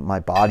 Maybe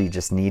my body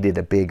just needed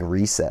a big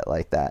reset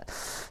like that.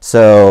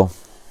 So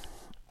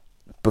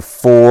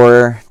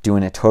before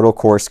doing a total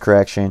course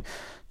correction,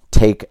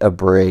 take a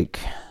break.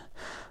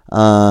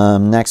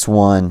 Next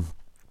one.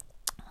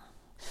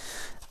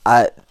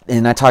 I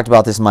talked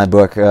about this in my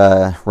book,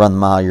 Run the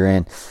Mile You're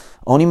In.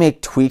 Only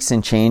make tweaks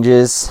and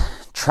changes.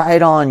 Try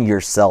it on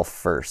yourself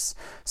first.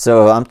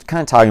 So I'm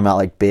kind of talking about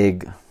like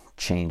big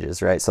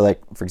changes, right? So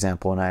like, for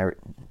example, when I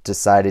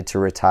decided to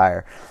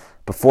retire,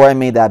 before I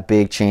made that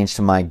big change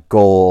to my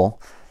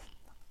goal,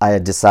 I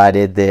had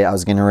decided that I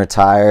was going to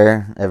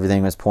retire.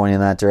 Everything was pointing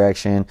in that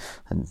direction.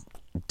 I'd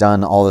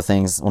done all the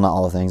things, well, not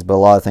all the things, but a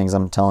lot of things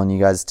I'm telling you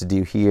guys to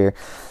do here.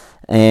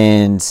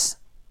 And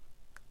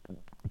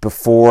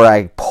before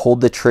I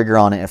pulled the trigger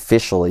on it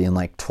officially and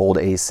like told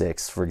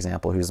ASICS, for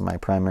example, who's my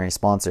primary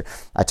sponsor,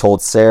 I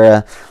told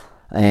Sarah,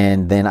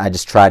 and then I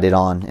just tried it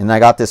on. And I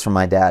got this from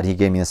my dad. He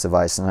gave me this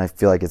advice, and I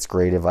feel like it's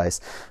great advice.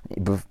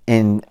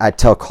 And I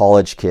tell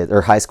college kids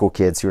or high school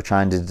kids who are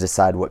trying to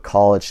decide what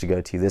college to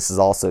go to, this is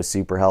also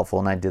super helpful.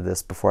 And I did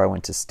this before I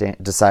went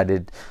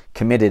to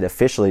committed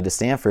officially to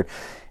Stanford,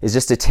 is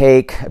just to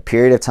take a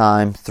period of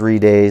time, 3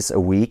 days a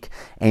week,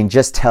 and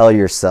just tell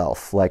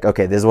yourself like,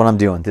 okay, this is what I'm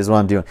doing. This is what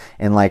I'm doing.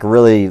 And like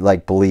really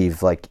like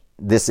believe like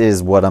this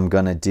is what I'm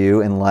going to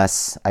do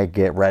unless I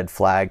get red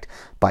flagged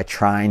by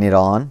trying it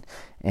on.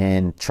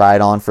 And try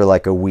it on for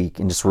like a week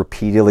and just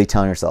repeatedly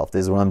telling yourself,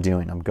 this is what I'm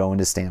doing. I'm going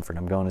to Stanford.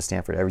 I'm going to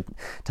Stanford. Every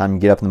time you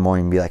get up in the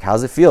morning and be like,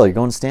 how's it feel? You're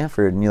going to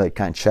Stanford. And you like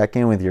kind of check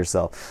in with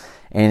yourself.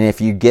 And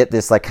if you get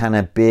this like kind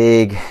of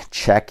big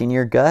check in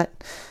your gut,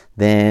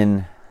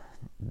 then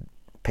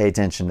pay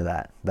attention to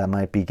that. That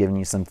might be giving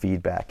you some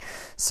feedback.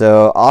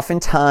 So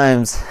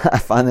oftentimes I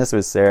find this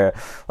with Sarah,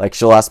 like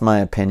she'll ask my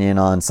opinion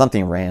on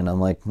something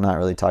random, like not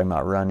really talking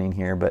about running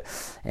here,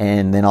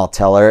 and then I'll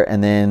tell her,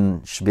 and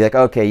then she'll be like,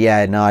 okay,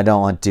 yeah, no, I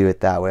don't want to do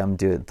it that way. I'm going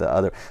to do it the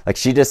other. Like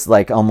she just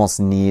like almost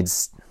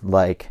needs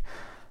like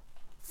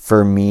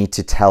for me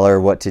to tell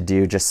her what to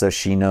do just so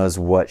she knows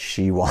what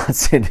she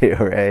wants to do,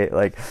 right?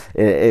 Like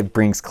it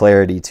brings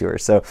clarity to her.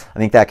 So I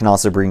think that can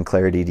also bring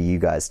clarity to you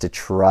guys to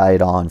try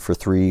it on for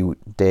 3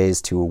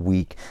 days to a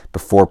week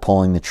before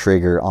pulling the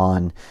trigger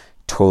on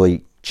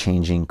totally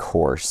changing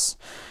course.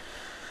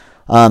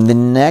 The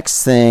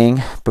next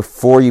thing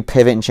before you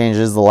pivot and change,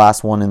 is the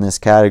last one in this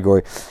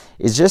category,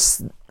 is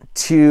just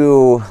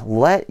to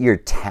let your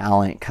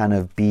talent kind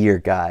of be your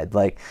guide.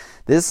 Like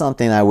this is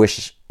something I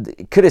wish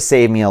could have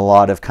saved me a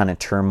lot of kind of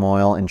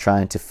turmoil in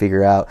trying to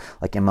figure out,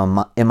 like, am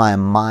I a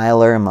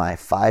miler? Am I a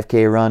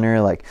 5K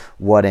runner? Like,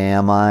 what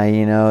am I?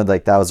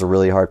 Like that was a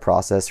really hard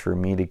process for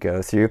me to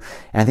go through.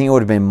 And I think it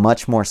would have been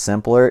much more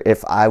simpler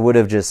if I would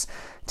have just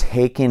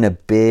taken a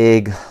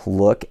big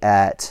look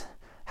at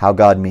how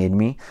God made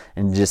me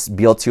and just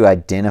be able to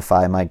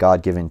identify my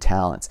God-given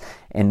talents.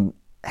 And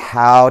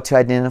how to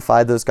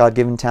identify those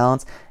God-given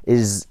talents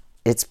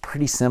it's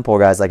pretty simple,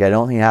 guys. Like, I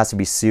don't think it has to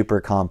be super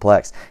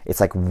complex.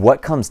 It's like,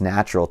 what comes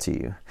natural to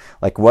you?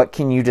 Like, what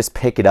can you just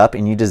pick it up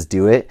and you just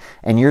do it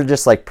and you're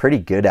just like pretty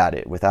good at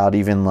it without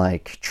even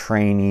like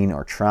training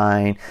or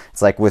trying.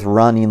 It's like with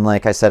running,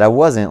 like I said, I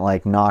wasn't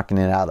like knocking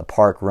it out of the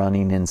park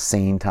running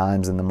insane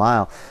times in the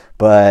mile,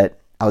 but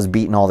I was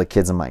beating all the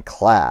kids in my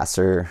class.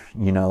 Or,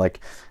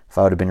 like if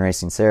I would have been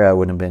racing Sarah, I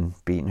wouldn't have been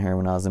beating her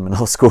when I was in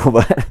middle school.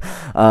 But,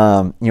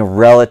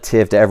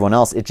 relative to everyone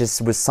else, it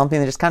just was something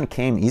that just kind of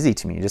came easy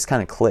to me. It just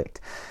kind of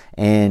clicked.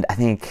 And I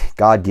think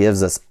God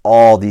gives us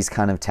all these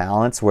kind of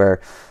talents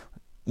where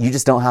you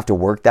just don't have to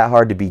work that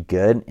hard to be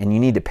good, and you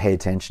need to pay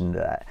attention to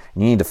that.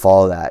 You need to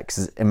follow that.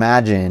 Because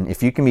imagine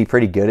if you can be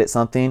pretty good at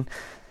something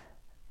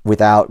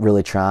without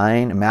really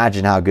trying,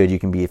 imagine how good you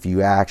can be if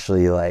you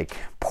actually like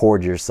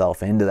poured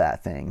yourself into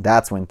that thing.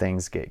 That's when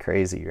things get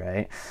crazy,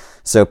 right?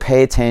 So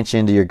pay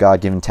attention to your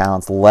God-given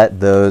talents. Let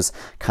those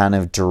kind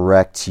of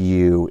direct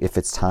you if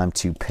it's time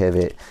to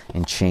pivot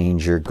and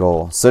change your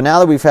goal. So now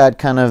that we've had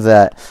kind of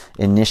that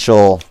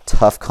initial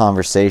tough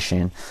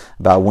conversation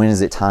about when is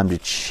it time to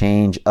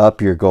change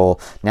up your goal,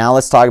 now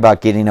let's talk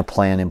about getting a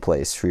plan in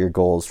place for your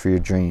goals, for your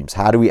dreams.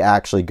 How do we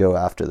actually go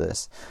after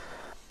this?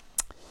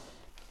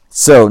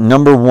 So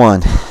number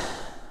one,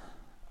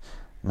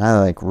 and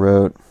I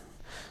wrote,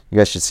 you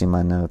guys should see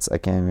my notes. I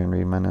can't even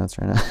read my notes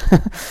right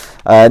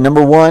now.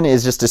 Number one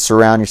is just to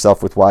surround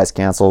yourself with wise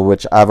counsel,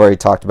 which I've already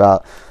talked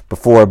about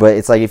before. But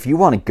it's like if you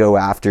want to go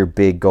after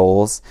big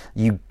goals,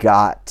 you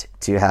got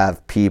to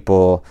have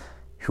people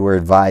who are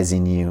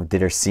advising you,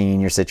 that are seeing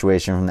your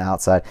situation from the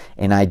outside.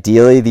 And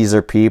ideally, these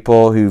are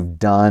people who've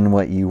done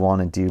what you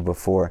want to do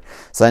before.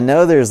 So I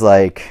know there's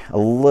like a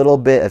little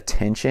bit of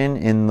tension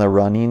in the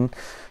running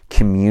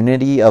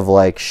community of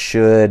like,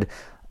 should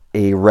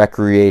a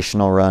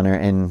recreational runner,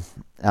 and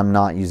I'm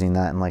not using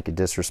that in like a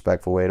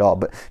disrespectful way at all,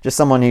 but just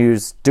someone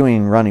who's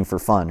doing running for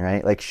fun,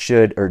 right? Like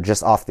should, or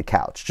just off the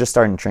couch, just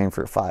starting to train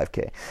for a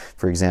 5K,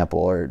 for example,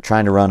 or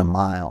trying to run a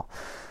mile.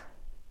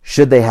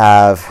 Should they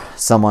have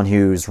someone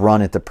who's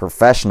run at the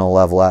professional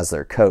level as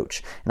their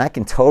coach? And I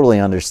can totally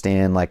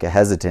understand like a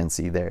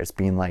hesitancy there. It's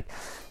being like,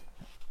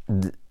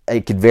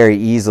 it could very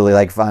easily,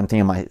 like if I'm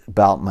thinking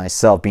about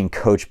myself being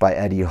coached by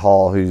Eddie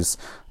Hall, who's,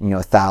 you know,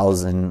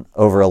 1,000,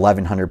 over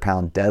 1,100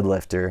 pound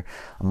deadlifter.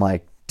 I'm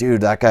like,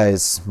 dude, that guy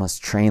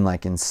must train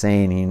like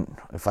insane.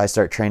 If I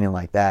start training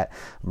like that,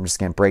 I'm just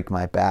going to break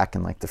my back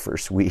in like the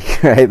first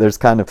week, right?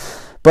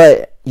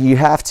 But you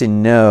have to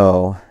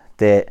know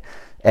that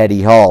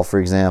Eddie Hall, for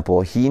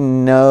example, he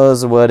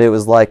knows what it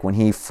was like when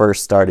he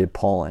first started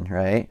pulling,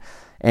 right?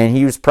 And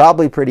he was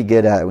probably pretty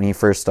good at it when he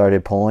first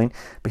started pulling,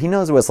 but he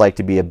knows what it's like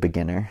to be a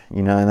beginner,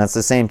 you know, and that's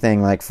the same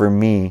thing like for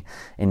me.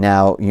 And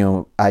now, you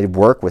know, I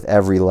work with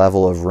every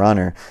level of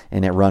runner,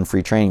 and at Run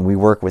Free Training, we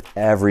work with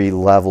every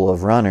level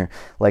of runner.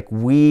 Like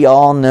we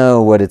all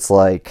know what it's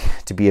like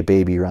to be a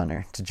baby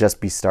runner, to just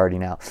be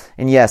starting out.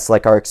 And yes,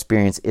 like our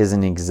experience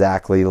isn't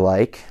exactly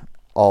like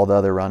all the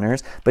other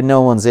runners, but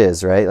no one's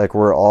is, right? Like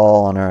we're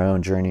all on our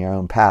own journey, our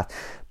own path.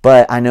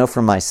 But I know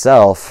for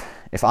myself,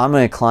 if I'm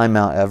going to climb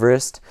Mount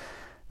Everest,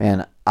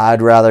 man,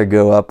 I'd rather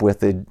go up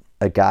with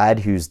a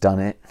guide who's done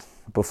it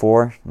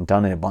before, and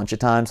done it a bunch of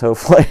times,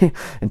 hopefully,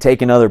 and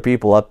taken other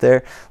people up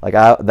there. Like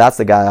that's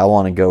the guy I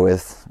want to go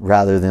with,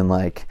 rather than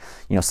like,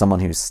 you know, someone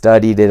who's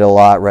studied it a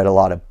lot, read a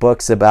lot of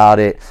books about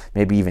it,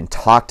 maybe even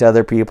talked to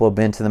other people who've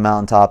been to the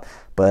mountaintop,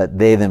 but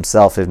they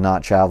themselves have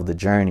not traveled the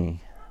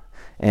journey.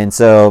 And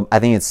so I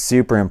think it's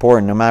super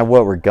important, no matter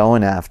what we're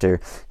going after,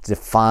 to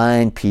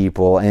find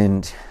people.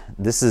 And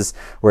this is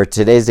where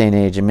today's day and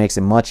age, it makes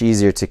it much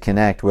easier to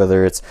connect,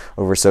 whether it's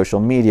over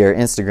social media or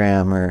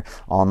Instagram or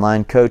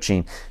online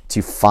coaching,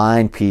 to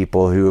find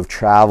people who have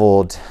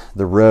traveled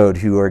the road,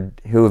 who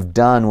have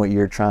done what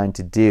you're trying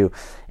to do,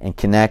 and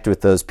connect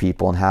with those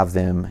people and have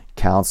them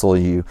counsel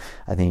you.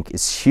 I think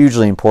is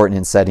hugely important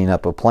in setting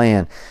up a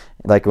plan.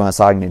 Like when I was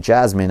talking to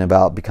Jasmine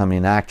about becoming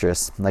an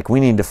actress, like we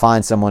need to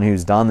find someone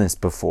who's done this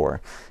before,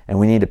 and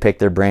we need to pick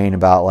their brain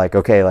about like,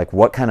 okay, like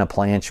what kind of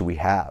plan should we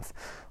have?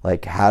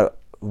 Like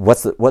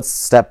what's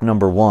step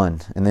number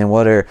one? And then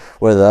what are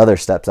the other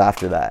steps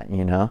after that,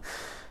 you know?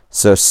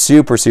 So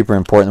super, super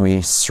important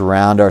we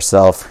surround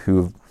ourselves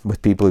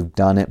with people who've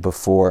done it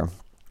before.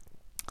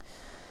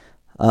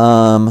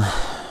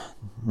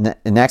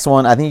 Next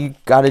one, I think you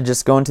got to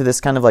just go into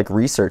this kind of like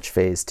research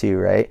phase too,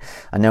 right?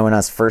 I know when I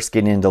was first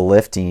getting into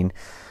lifting,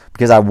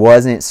 because I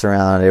wasn't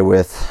surrounded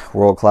with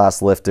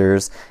world-class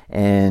lifters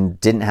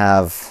and didn't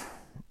have,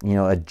 you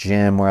know, a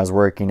gym where I was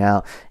working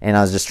out, and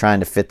I was just trying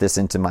to fit this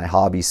into my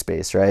hobby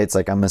space, right? It's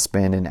like I'm gonna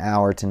spend an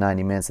hour to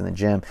 90 minutes in the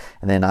gym,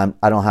 and then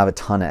I don't have a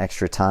ton of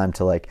extra time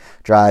to like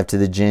drive to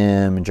the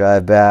gym and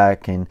drive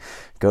back and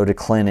go to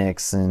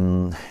clinics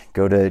and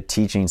go to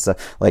teaching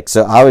stuff. Like,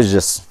 so I was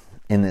just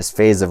in this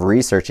phase of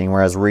researching,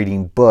 where I was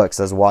reading books,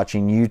 I was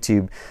watching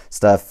YouTube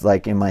stuff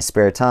like in my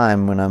spare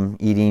time when I'm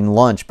eating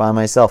lunch by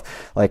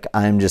myself. Like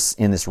I'm just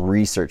in this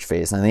research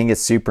phase. And I think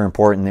it's super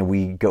important that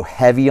we go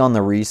heavy on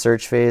the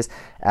research phase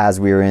as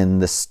we're in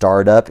the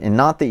startup. And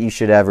not that you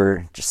should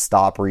ever just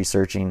stop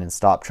researching and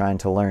stop trying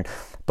to learn,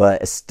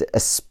 but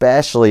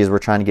especially as we're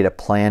trying to get a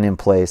plan in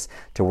place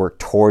to work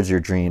towards your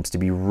dreams, to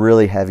be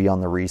really heavy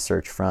on the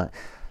research front,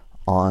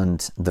 on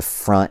the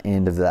front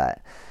end of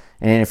that.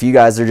 And if you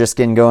guys are just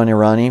getting going and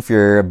running, if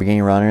you're a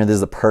beginning runner, this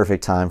is the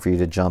perfect time for you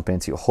to jump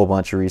into a whole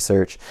bunch of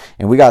research.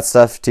 And we got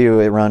stuff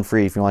too at Run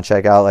Free. If you want to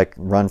check out like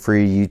Run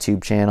Free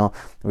YouTube channel,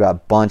 we got a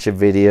bunch of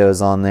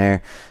videos on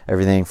there,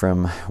 everything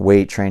from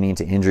weight training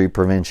to injury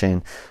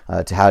prevention,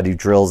 to how to do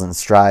drills and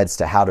strides,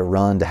 to how to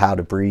run, to how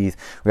to breathe.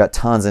 We got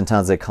tons and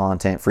tons of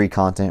content, free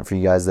content for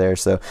you guys there.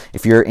 So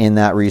if you're in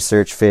that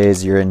research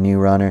phase, you're a new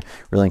runner,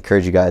 really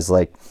encourage you guys,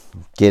 like,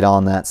 get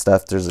on that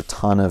stuff. There's a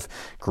ton of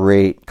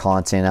great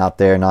content out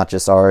there, not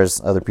just ours.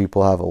 Other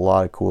people have a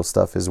lot of cool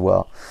stuff as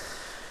well.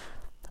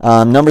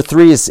 Number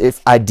 3 is,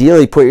 if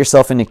ideally, put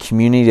yourself in a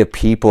community of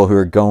people who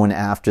are going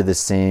after the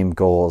same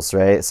goals,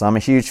 right? So I'm a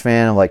huge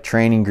fan of like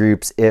training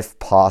groups if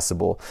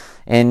possible.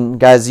 And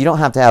guys, you don't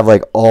have to have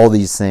like all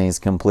these things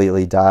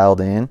completely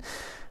dialed in,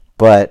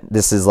 but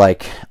this is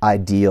like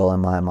ideal in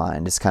my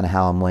mind. It's kind of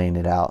how I'm laying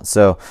it out.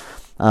 So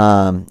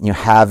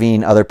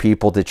having other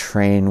people to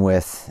train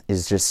with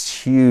is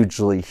just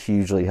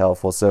hugely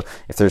helpful. So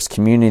if there's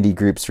community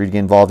groups for you to get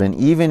involved in,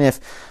 even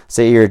if,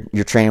 say,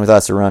 you're training with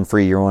us at Run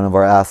Free, you're one of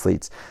our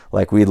athletes,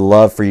 like, we'd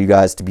love for you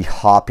guys to be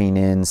hopping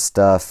in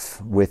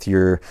stuff with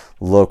your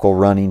local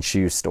running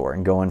shoe store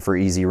and going for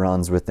easy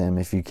runs with them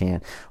if you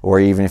can. Or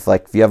even if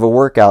you have a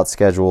workout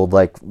scheduled,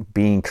 like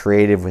being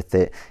creative with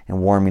it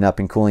and warming up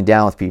and cooling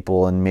down with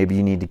people, and maybe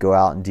you need to go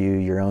out and do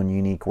your own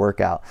unique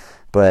workout.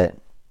 But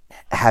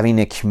having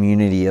a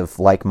community of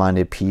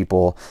like-minded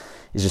people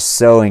is just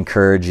so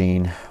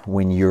encouraging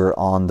when you're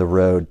on the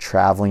road.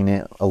 Traveling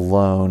it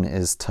alone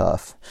is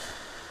tough.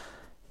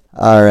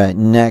 All right,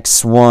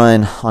 next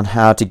one on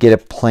how to get a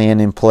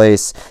plan in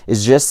place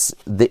is just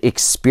the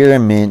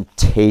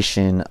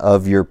experimentation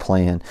of your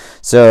plan.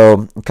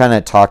 So kind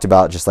of talked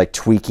about just like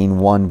tweaking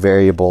one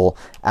variable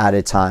at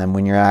a time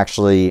when you're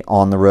actually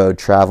on the road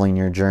traveling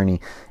your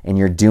journey and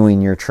you're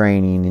doing your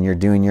training and you're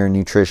doing your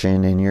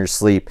nutrition and your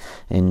sleep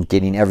and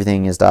getting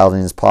everything as dialed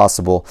in as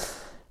possible.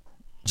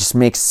 Just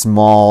make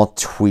small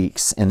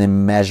tweaks and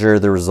then measure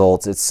the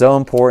results. It's so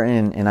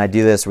important, and I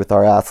do this with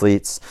our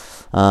athletes,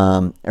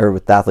 or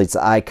with the athletes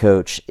I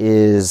coach,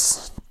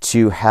 is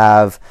to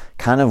have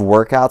kind of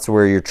workouts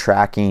where you're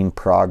tracking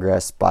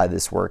progress by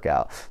this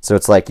workout. So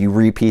it's like you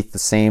repeat the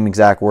same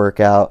exact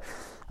workout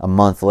a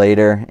month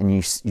later, and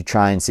you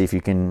try and see if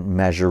you can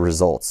measure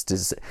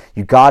results.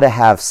 You got to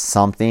have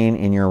something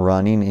in your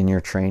running, in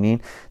your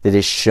training, that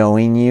is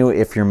showing you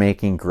if you're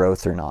making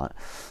growth or not.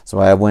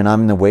 So when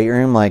I'm in the weight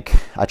room, like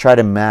I try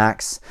to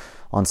max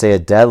on, say, a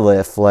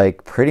deadlift,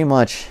 like pretty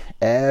much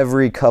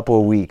every couple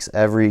of weeks,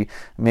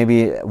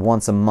 maybe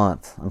once a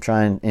month. I'm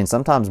trying, and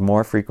sometimes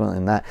more frequently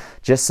than that,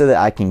 just so that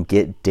I can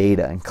get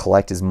data and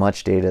collect as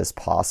much data as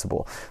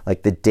possible.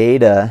 Like the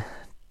data,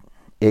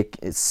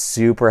 it's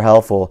super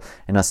helpful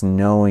in us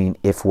knowing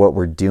if what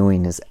we're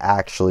doing is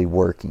actually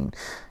working.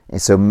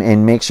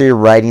 And make sure you're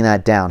writing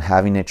that down,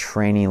 having a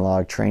training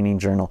log, training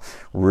journal,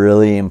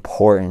 really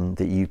important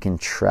that you can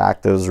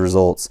track those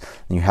results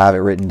and you have it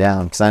written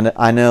down. Because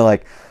I know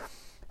like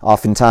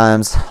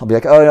oftentimes I'll be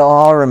like, oh,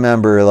 I'll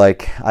remember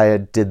like I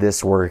did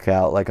this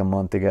workout like a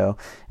month ago.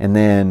 And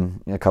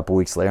then a couple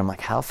weeks later, I'm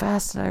like, how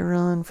fast did I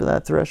run for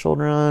that threshold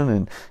run?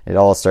 And it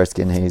all starts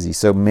getting hazy.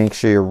 So make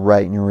sure you're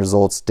writing your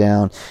results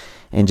down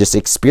and just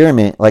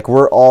experiment. Like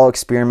we're all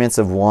experiments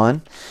of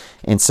one.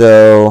 And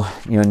so,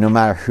 no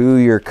matter who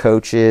your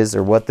coach is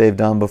or what they've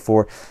done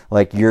before,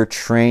 like your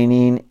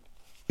training,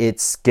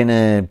 it's going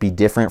to be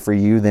different for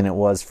you than it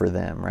was for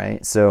them,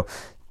 right? So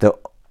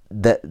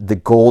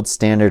the gold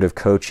standard of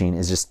coaching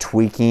is just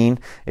tweaking.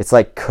 It's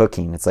like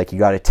cooking. It's like you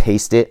got to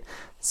taste it,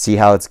 see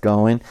how it's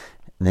going,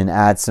 and then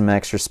add some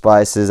extra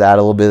spices, add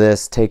a little bit of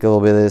this, take a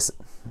little bit of this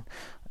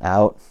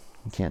out.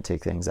 You can't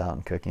take things out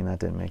in cooking. That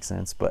didn't make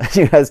sense, but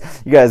you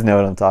guys know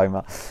what I'm talking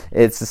about.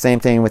 It's the same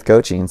thing with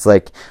coaching. It's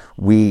like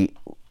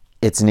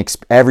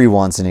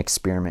everyone's an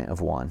experiment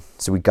of one.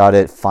 So we got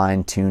to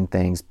fine tune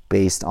things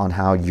based on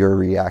how you're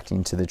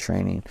reacting to the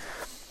training.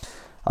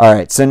 All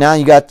right. So now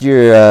you got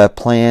your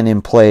plan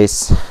in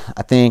place.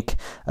 I think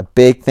a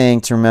big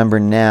thing to remember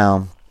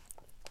now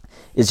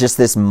is just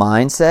this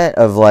mindset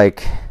of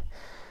like,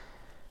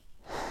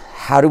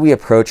 how do we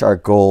approach our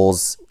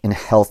goals in a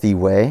healthy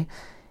way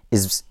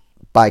is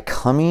by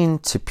coming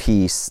to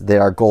peace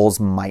that our goals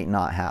might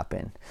not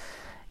happen.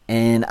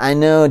 And I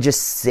know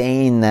just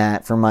saying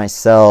that for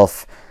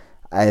myself,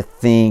 I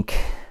think,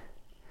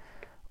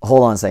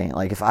 hold on a second,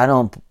 like if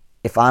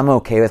I'm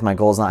okay with my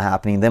goals not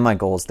happening, then my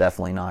goals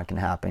definitely not going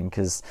to happen,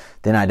 because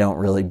then I don't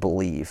really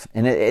believe.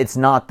 And it's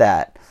not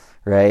that,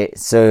 right?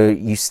 So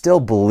you still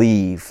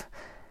believe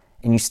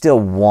and you still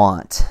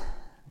want.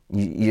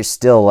 You're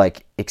still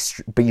like,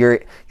 but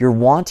you're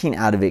wanting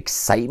out of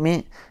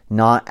excitement,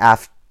 not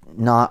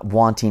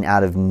wanting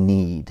out of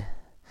need.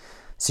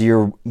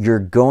 So you're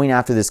going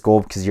after this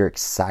goal because you're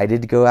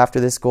excited to go after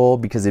this goal,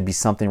 because it'd be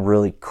something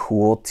really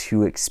cool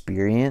to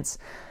experience,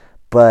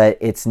 but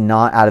it's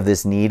not out of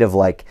this need of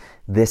like,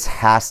 this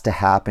has to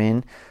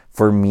happen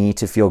for me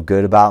to feel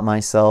good about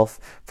myself,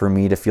 for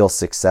me to feel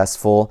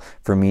successful,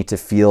 for me to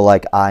feel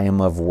like I am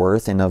of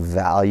worth and of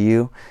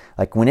value.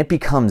 Like when it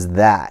becomes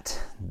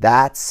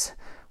that's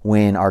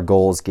when our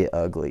goals get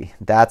ugly.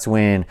 That's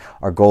when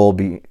our goal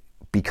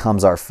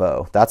becomes our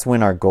foe. That's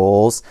when our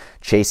goals,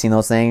 chasing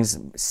those things,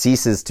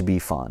 ceases to be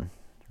fun,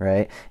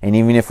 right? And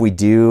even if we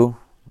do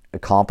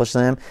accomplish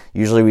them,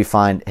 usually we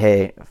find,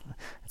 hey,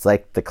 it's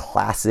like the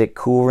classic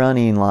Cool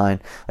Running line.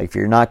 Like if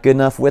you're not good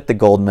enough with the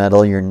gold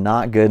medal, you're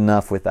not good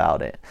enough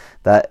without it.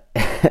 That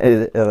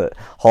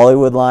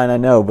Hollywood line, I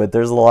know, but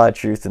there's a lot of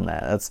truth in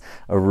that. That's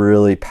a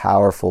really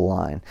powerful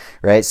line,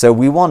 right? So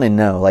we want to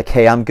know, like,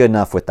 hey, I'm good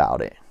enough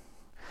without it.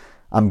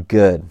 I'm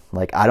good.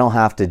 Like I don't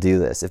have to do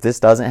this. If this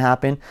doesn't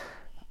happen,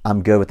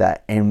 I'm good with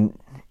that. And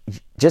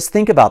just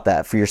think about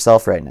that for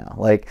yourself right now.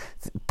 Like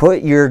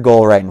put your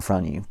goal right in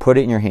front of you. Put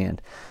it in your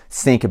hand.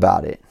 Think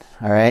about it.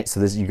 All right.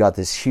 So you got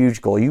this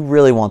huge goal. You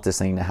really want this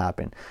thing to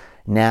happen.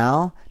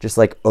 Now, just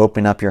like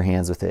open up your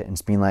hands with it and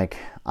just being like,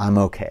 I'm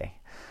okay.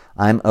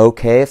 I'm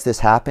okay if this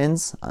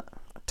happens.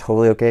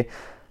 Totally okay.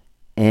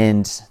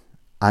 And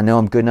I know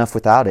I'm good enough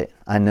without it.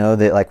 I know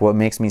that like what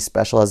makes me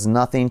special has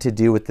nothing to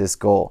do with this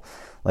goal.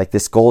 Like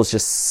this goal is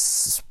just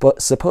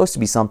supposed to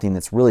be something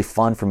that's really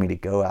fun for me to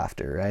go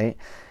after, right?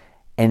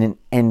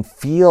 And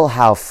feel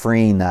how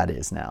freeing that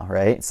is now,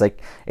 right?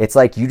 It's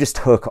like you just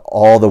took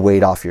all the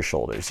weight off your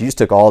shoulders. You just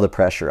took all the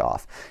pressure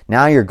off.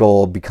 Now your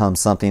goal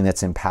becomes something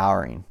that's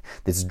empowering,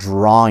 that's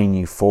drawing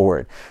you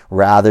forward,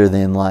 rather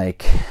than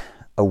like,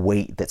 a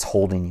weight that's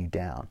holding you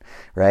down,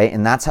 right?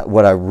 And that's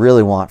what I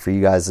really want for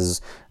you guys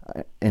is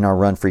in our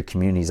Run Free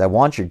communities. I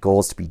want your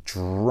goals to be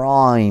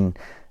drawing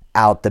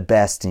out the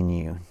best in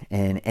you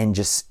and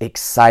just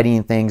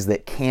exciting things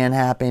that can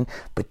happen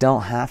but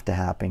don't have to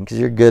happen because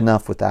you're good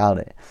enough without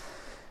it.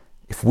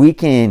 If we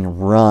can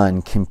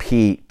run,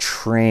 compete,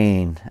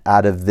 train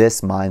out of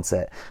this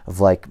mindset of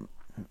like,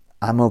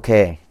 I'm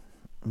okay.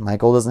 My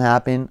goal doesn't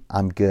happen.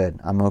 I'm good.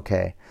 I'm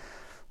okay.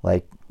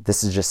 Like,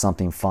 this is just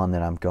something fun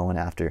that I'm going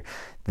after.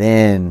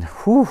 Then,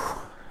 who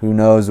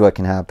knows what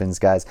can happen,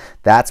 guys.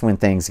 That's when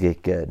things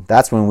get good.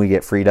 That's when we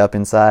get freed up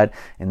inside.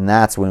 And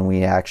that's when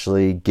we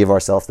actually give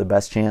ourselves the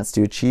best chance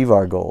to achieve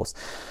our goals.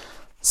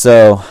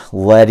 So,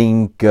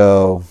 letting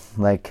go.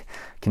 Like,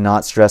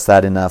 cannot stress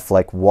that enough.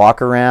 Like,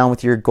 walk around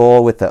with your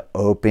goal with an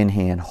open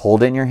hand.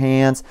 Hold it in your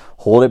hands.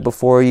 Hold it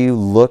before you.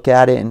 Look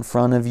at it in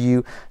front of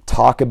you.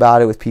 Talk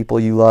about it with people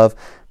you love.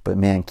 But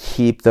man,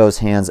 keep those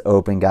hands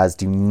open, guys.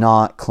 Do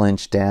not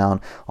clench down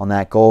on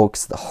that goal,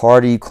 because the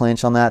harder you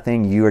clench on that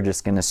thing, you are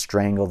just going to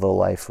strangle the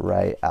life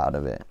right out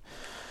of it.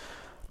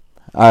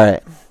 All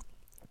right.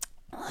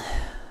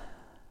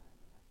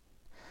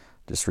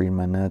 Just reading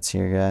my notes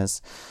here,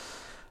 guys.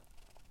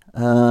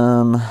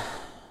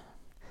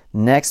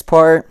 Next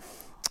part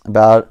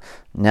about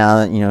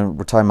now that,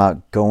 we're talking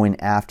about going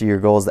after your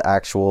goals, the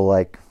actual,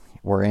 like,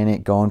 we're in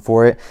it, going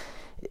for it.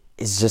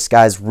 Is just,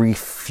 guys,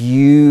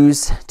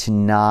 refuse to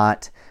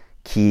not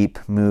keep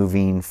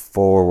moving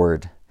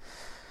forward.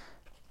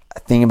 I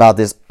think about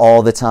this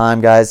all the time,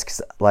 guys,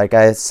 because like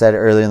I said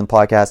earlier in the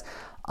podcast,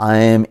 I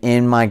am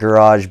in my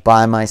garage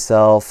by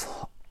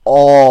myself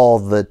all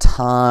the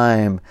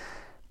time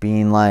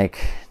being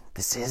like,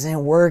 this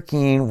isn't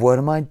working. What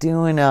am I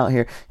doing out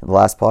here? In the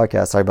last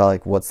podcast, I talked about,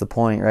 like, what's the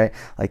point, right?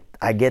 Like,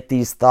 I get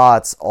these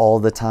thoughts all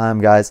the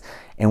time, guys.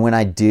 And when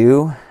I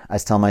do, I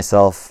tell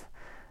myself,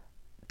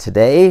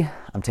 today,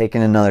 I'm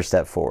taking another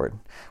step forward.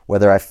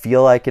 Whether I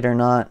feel like it or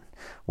not,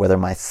 whether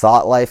my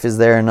thought life is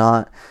there or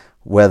not,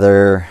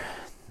 whether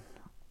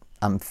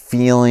I'm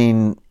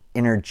feeling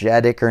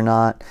energetic or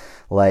not,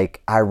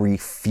 like, I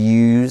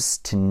refuse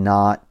to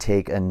not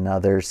take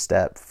another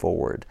step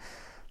forward.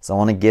 So I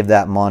want to give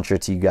that mantra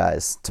to you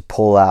guys to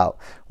pull out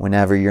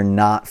whenever you're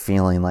not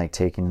feeling like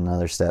taking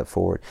another step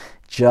forward.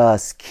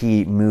 Just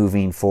keep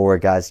moving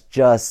forward, guys.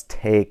 Just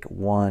take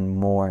one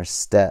more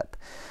step.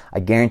 I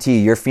guarantee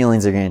you, your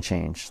feelings are going to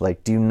change.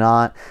 Like, do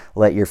not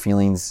let your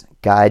feelings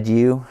guide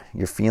you.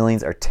 Your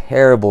feelings are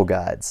terrible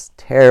guides.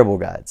 Terrible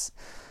guides.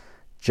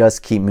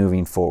 Just keep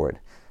moving forward.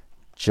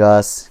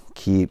 Just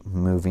keep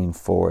moving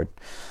forward.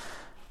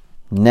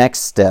 Next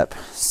step,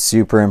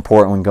 super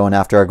important when going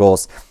after our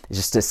goals, is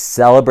just to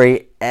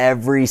celebrate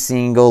every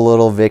single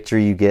little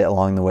victory you get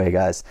along the way,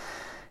 guys.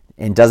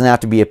 It doesn't have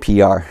to be a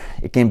PR.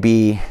 It can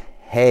be,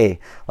 hey,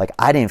 like,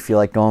 I didn't feel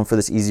like going for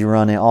this easy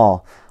run at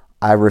all.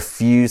 I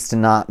refused to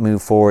not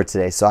move forward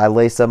today. So I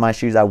laced up my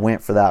shoes. I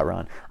went for that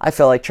run. I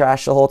felt like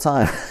trash the whole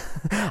time.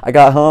 I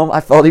got home.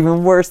 I felt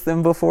even worse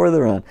than before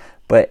the run.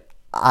 But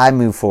I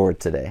moved forward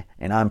today,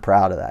 and I'm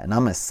proud of that. And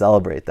I'm going to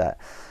celebrate that.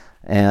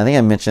 And I think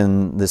I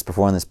mentioned this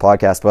before in this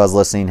podcast, but I was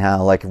listening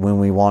how, like, when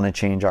we want to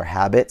change our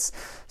habits,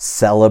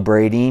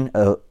 celebrating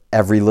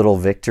every little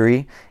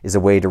victory is a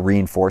way to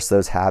reinforce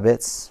those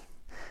habits.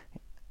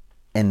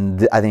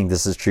 And I think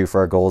this is true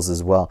for our goals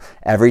as well.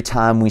 Every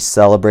time we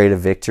celebrate a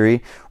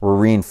victory, we're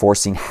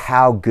reinforcing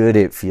how good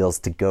it feels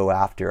to go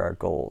after our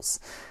goals.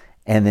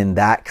 And then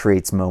that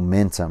creates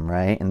momentum,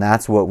 right? And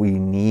that's what we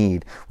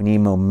need. We need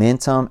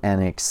momentum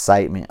and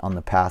excitement on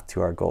the path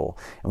to our goal.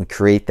 And we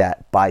create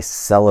that by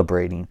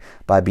celebrating,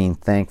 by being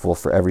thankful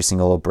for every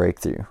single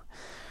breakthrough.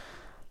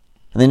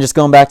 And then just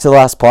going back to the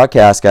last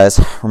podcast, guys,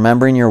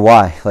 remembering your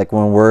why. Like,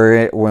 when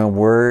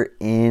we're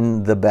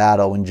in the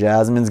battle, when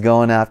Jasmine's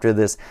going after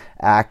this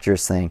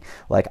actress thing,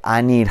 like,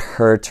 I need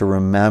her to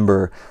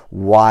remember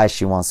why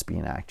she wants to be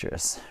an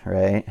actress,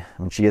 right?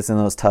 When she gets in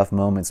those tough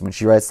moments, when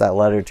she writes that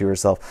letter to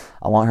herself,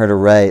 I want her to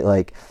write,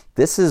 like,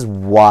 this is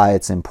why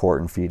it's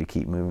important for you to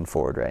keep moving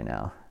forward right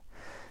now.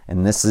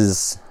 And this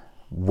is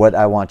what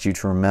I want you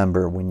to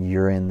remember when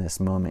you're in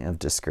this moment of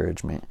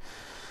discouragement.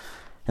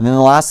 And then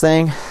the last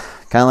thing,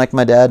 kind of like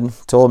my dad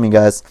told me,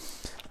 guys,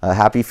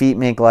 happy feet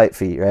make light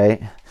feet,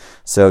 right?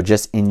 So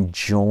just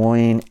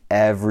enjoying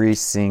every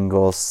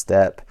single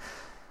step.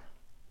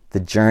 The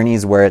journey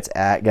is where it's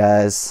at,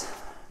 guys.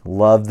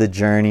 Love the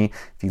journey.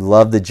 If you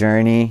love the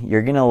journey,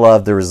 you're going to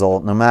love the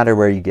result no matter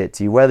where you get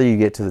to, whether you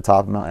get to the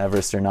top of Mount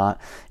Everest or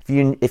not.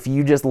 If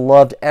you just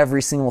loved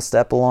every single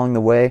step along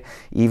the way,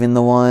 even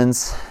the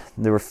ones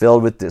that were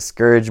filled with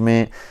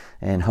discouragement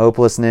and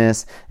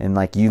hopelessness, and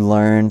like, you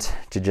learned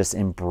to just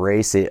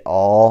embrace it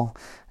all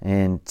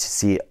and to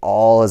see it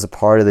all as a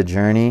part of the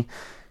journey,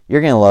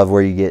 you're going to love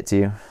where you get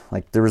to.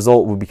 Like, the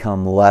result will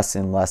become less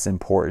and less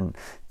important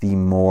the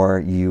more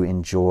you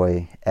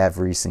enjoy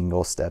every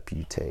single step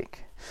you take.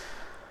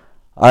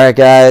 All right,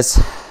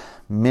 guys,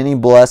 many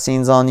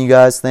blessings on you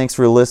guys. Thanks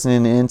for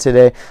listening in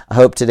today. I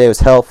hope today was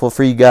helpful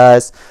for you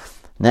guys.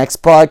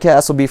 Next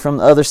podcast will be from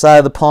the other side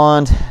of the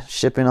pond,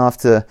 shipping off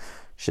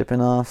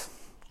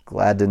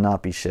glad to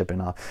not be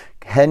shipping off.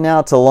 Heading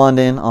out to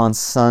London on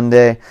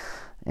Sunday,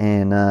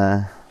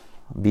 and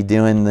be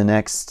doing the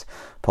next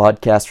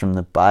podcast from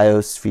the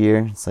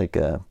Biosphere. It's like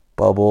a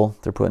bubble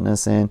they're putting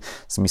us in.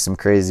 It's going to be some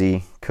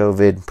crazy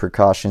COVID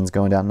precautions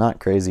going down. Not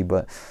crazy,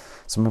 but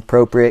some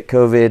appropriate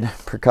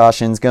COVID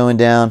precautions going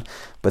down.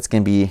 But it's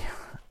going to be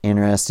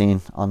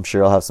interesting. I'm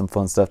sure I'll have some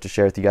fun stuff to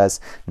share with you guys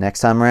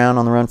next time around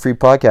on the Run Free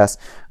podcast.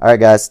 All right,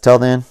 guys. Till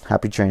then,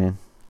 happy training.